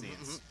behind the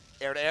scenes.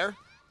 Air to air.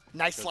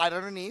 Nice slide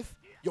underneath.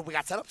 Yo, we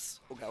got setups.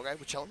 Okay,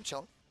 we're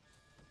chilling.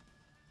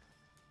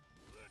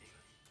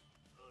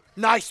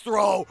 Nice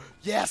throw.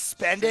 Yes,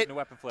 spend it.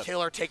 Weapon flip.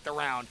 Killer, take the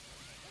round.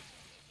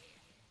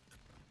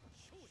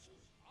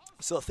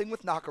 So the thing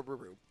with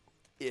Nakaruru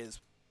is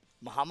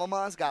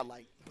Mahamama's got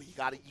like, you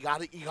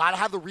gotta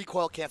have the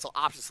recoil cancel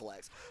option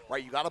selects,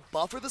 right? You gotta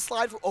buffer the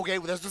slide. Okay,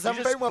 well, there's the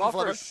 7 frame weapon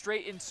flipper.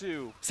 Straight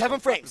into 7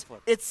 frames.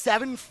 It's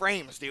 7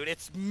 frames, dude.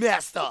 It's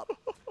messed up.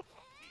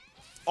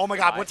 Oh my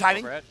God, what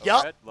timing?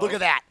 Yup, look at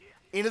that.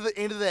 Into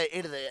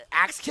the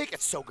axe kick.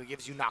 It's so good.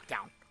 Gives you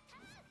knockdown.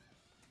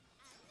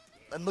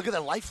 And look at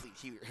that life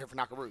lead here for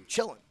Nakaruru.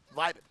 Chilling,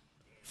 vibing,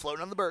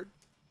 floating on the bird.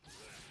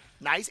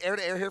 Nice air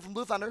to air here from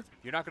Blue Thunder.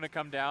 You're not gonna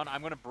come down.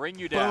 I'm gonna bring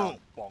you down.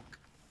 Boom. Bonk.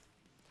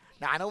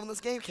 Now, I know when this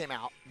game came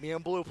out, me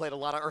and Blue played a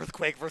lot of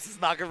Earthquake versus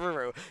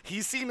Nakaruru.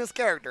 He's seen this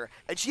character,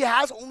 and she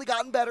has only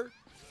gotten better,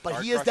 but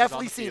Guard he has crush is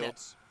definitely on the seen it.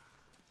 fields.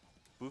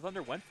 Blue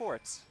Thunder went for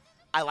it.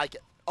 I like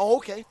it. Oh,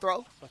 okay,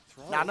 throw. A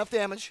throw. Not enough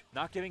damage.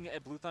 Not giving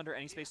Blue Thunder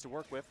any space to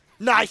work with.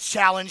 Nice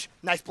challenge.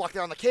 Nice block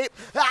there on the cape.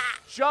 Ah!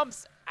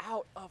 Jumps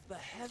out of the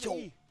heavy.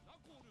 Yo,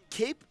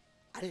 cape?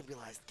 I didn't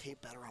realize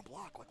cape better on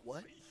block. Like,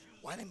 what?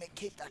 Why did they make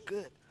cape that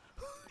good?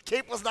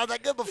 Cape was not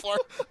that good before.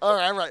 All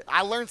right.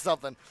 I learned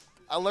something.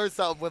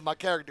 With my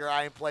character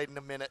I ain't played in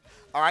a minute.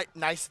 All right,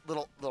 nice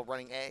little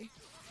running A.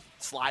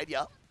 Slide,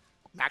 yup.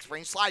 Max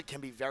range slide can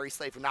be very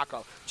safe for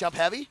knockout. Jump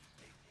heavy.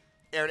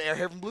 Air to air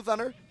here from Blue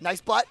Thunder. Nice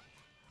butt.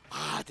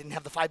 Didn't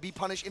have the 5B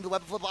punish into the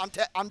weapon flip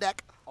on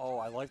deck. Oh,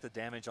 I like the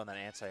damage on that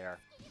anti-air.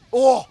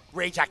 Oh,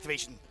 rage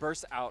activation.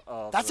 Burst out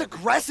of. That's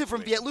aggressive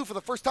from Viet Lu for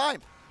the first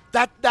time.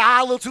 A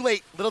little too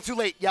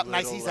late. Yep,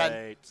 nice he's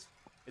head.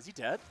 Is he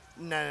dead?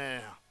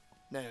 No.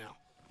 Yeah,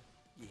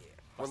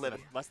 we're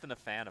living. Less than a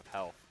fan of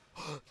health.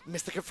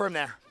 Missed the confirm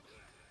there.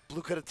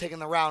 Blue could have taken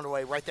the round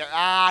away right there.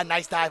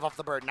 Nice dive off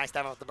the bird.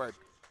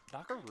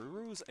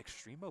 Nakaruru's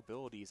extreme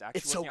mobility is actually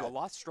It's so looking a good.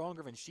 lot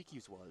stronger than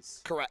Shiki's was.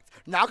 Correct.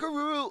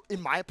 Nakaruru,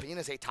 in my opinion,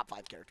 is a top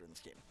 5 character in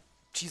this game.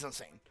 She's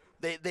insane.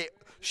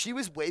 She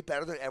was way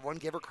better than everyone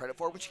gave her credit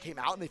for when she came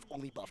out, and they've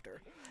only buffed her.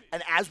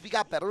 And as we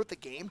got better with the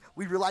game,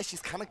 we realized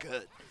she's kind of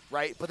good,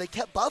 right? But they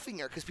kept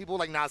buffing her because people were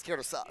like, nah, this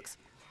character sucks.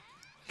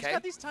 She's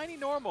got these tiny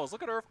normals.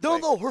 Look at her.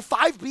 No, her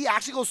 5B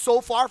actually goes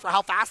so far for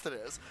how fast it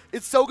is.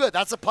 It's so good.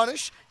 That's a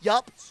punish.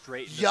 Yup.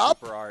 Straight into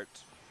super art.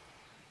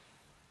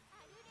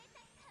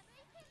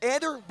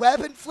 And her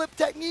weapon flip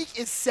technique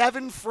is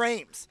 7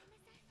 frames.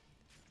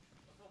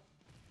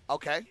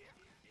 Okay.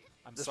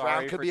 This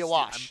round could be a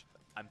wash.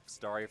 I'm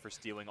sorry for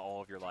stealing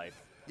all of your life.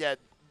 Yeah.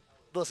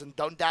 Listen,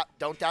 don't doubt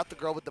the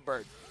girl with the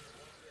bird.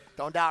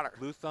 Don't doubt her.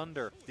 Blue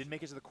Thunder didn't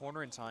make it to the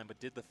corner in time, but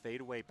did the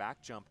fadeaway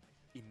back jump.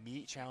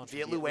 Immediate challenge.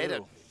 Viet Lu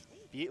waited.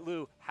 Viet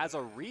Lu has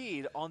a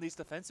read on these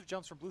defensive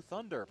jumps from Blue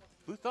Thunder.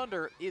 Blue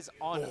Thunder is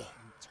on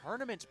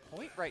tournament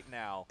point right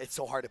now. It's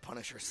so hard to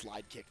punish her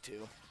slide kick,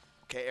 too.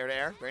 Okay, air to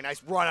air. Very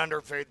nice. Run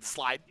under for the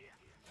slide.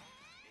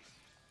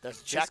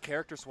 There's a check. This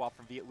character swap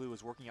from Viet Lu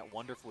is working out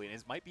wonderfully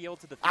and might be able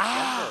to defend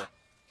her.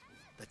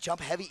 The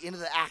jump heavy into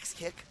the axe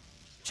kick.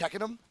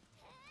 Checking him.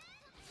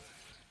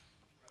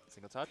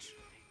 Single touch.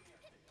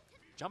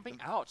 Jumping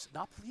out.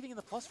 Not believing in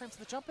the plus frames to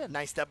the jump in.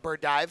 Nice step bird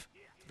dive.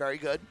 Very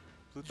good.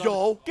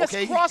 Yo,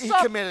 okay, he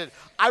committed.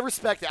 I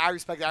respect it.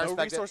 No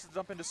resources to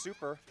jump into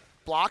super.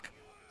 Block.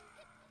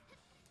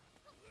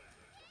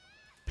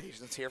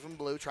 Patience here from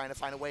Blue, trying to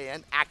find a way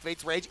in.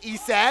 Activates rage.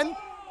 Isen.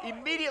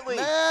 Immediately.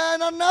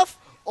 Not enough.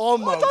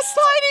 Almost. Oh, that's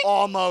tiny.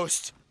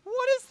 Almost.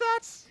 What is that?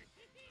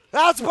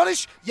 That's a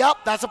punish. Yep,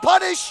 that's a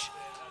punish.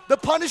 The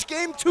punish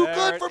game too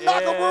good for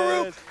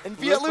Nakamura. And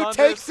Viet Lu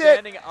takes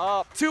it.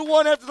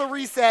 2-1 after the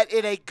reset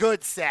in a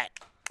good set.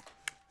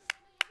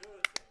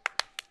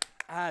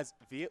 As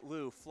Viet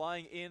Lu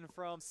flying in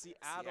from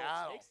Seattle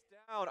takes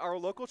down our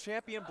local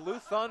champion Blue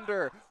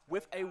Thunder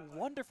with a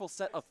wonderful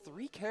set of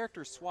 3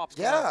 character swaps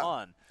going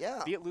on.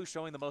 Yeah. Viet Lu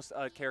showing the most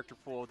character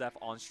pool depth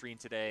on stream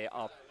today.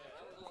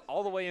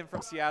 All the way in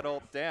from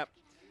Seattle. Damn.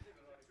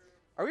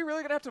 Are we really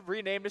going to have to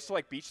rename this to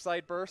like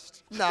Beachside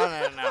Burst?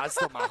 No. It's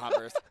still Mount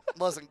Hubbers.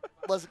 Listen,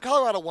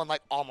 Colorado won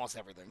like almost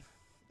everything.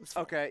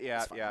 Okay,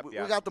 yeah. We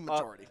got the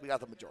majority.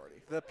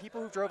 The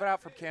people who drove it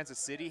out from Kansas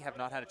City have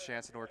not had a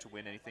chance in order to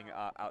win anything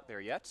out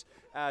there yet.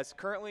 As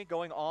currently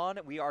going on,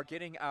 we are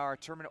getting our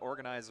tournament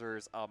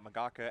organizers,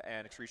 Magaka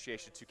and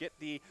Appreciation, to get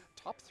the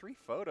top 3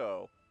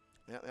 photo.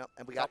 Yeah.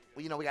 And we got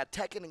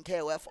Tekken and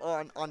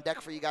KOF on deck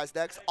for you guys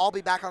next. I'll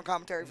be back on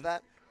commentary for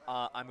that.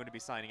 I'm going to be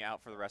signing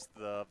out for the rest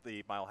of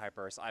the Mile High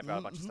Burst. I've got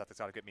a bunch of stuff that's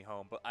got to get me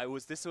home. But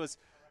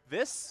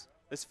this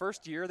This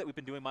first year that we've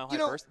been doing Mile High You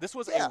know, First, this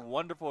was yeah. a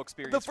wonderful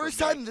experience. The first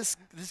for me. time this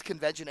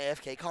convention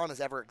AFK Con has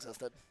ever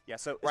existed. Yeah,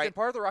 so it's right? been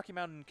part of the Rocky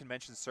Mountain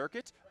Convention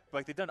circuit.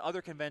 Like they've done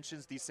other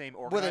conventions, these same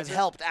Where organizers. they've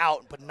helped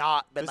out, but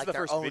not been This like is the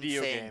their first own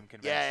video thing. game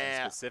convention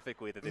Yeah.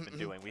 specifically that they've been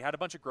doing. We had a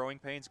bunch of growing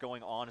pains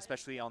going on,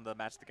 especially on the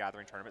Match the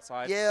Gathering tournament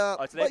side. Yeah,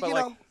 today, but you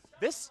like know,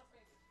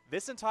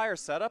 this entire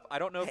setup, I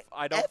don't know if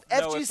know if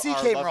FGC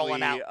our came lovely,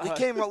 rolling out.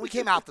 We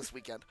came out this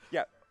weekend.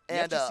 Yeah.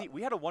 And FGC,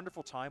 we had a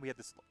wonderful time. We had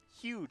this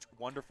huge,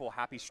 wonderful,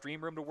 happy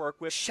stream room to work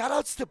with.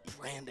 Shoutouts to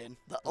Brandon,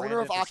 the owner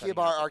of for setting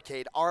Akihabara up.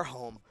 Arcade, our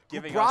home, who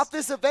Giving brought us-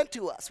 this event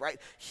to us, right?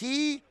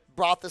 He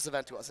brought this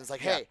event to us. It's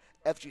like, Yeah. hey,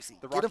 FGC,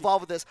 The get Rocky-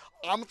 involved with this.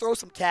 I'm going to throw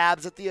some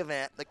cabs at the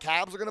event. The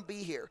cabs are going to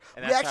be here.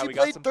 And We that's how actually we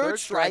got played some Third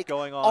Strike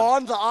going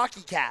on the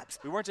Aki cabs.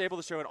 We weren't able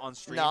to show it on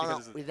stream No,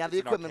 because we didn't have the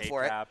it's an equipment arcade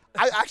for it. cab.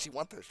 I actually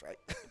want Third Strike.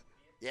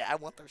 Yeah, I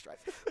want Third Strike.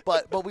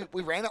 But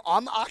we ran it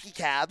on the Aki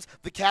cabs,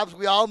 the cabs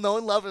we all know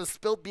and love and have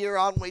spilled beer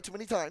on way too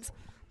many times.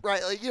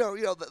 Right, like, you know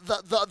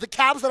the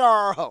cabs that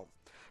are our home.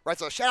 Right,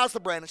 so shout outs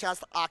to Brandon, shout outs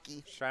to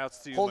Aki.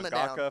 Shoutouts to Holding it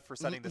down. Magaka for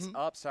setting this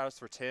up. Shoutouts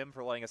for Tim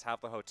for letting us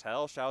have the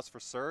hotel. Shoutouts for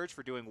Surge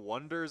for doing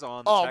wonders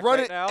on the tech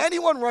running right now.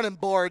 anyone running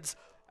boards.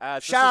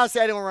 As this Shout outs is-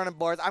 to anyone running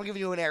boards. I'm giving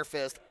you an air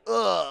fist.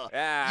 Ugh.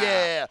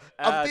 Yeah.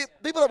 Yeah.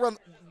 People that run,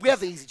 we have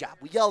the easy job.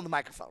 We yell in the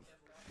microphone.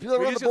 People that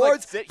We run the just, like,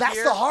 boards, sit that's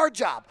here. the hard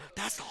job.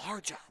 That's the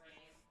hard job.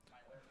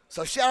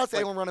 So shout out to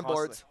like, anyone running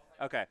constantly. boards.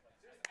 Okay.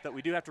 But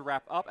we do have to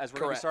wrap up as we're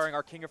going to be Correct. starting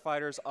our King of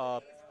Fighters I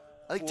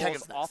think pools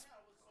Tekken's off.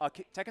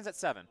 Tekken's at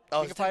 7. Oh,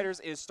 King is of Tekken- Fighters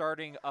is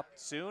starting up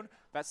soon.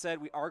 That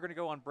said, we are going to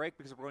go on break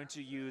because we're going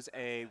to use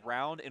a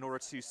round in order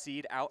to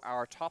seed out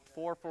our top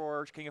 4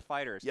 for King of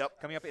Fighters. Yep.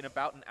 Coming up in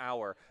about an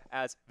hour,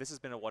 as this has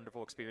been a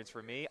wonderful experience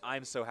for me.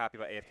 I'm so happy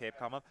about AFK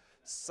Comma.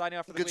 Signing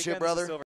off for the Good weekend. shit, This is brother. Silver.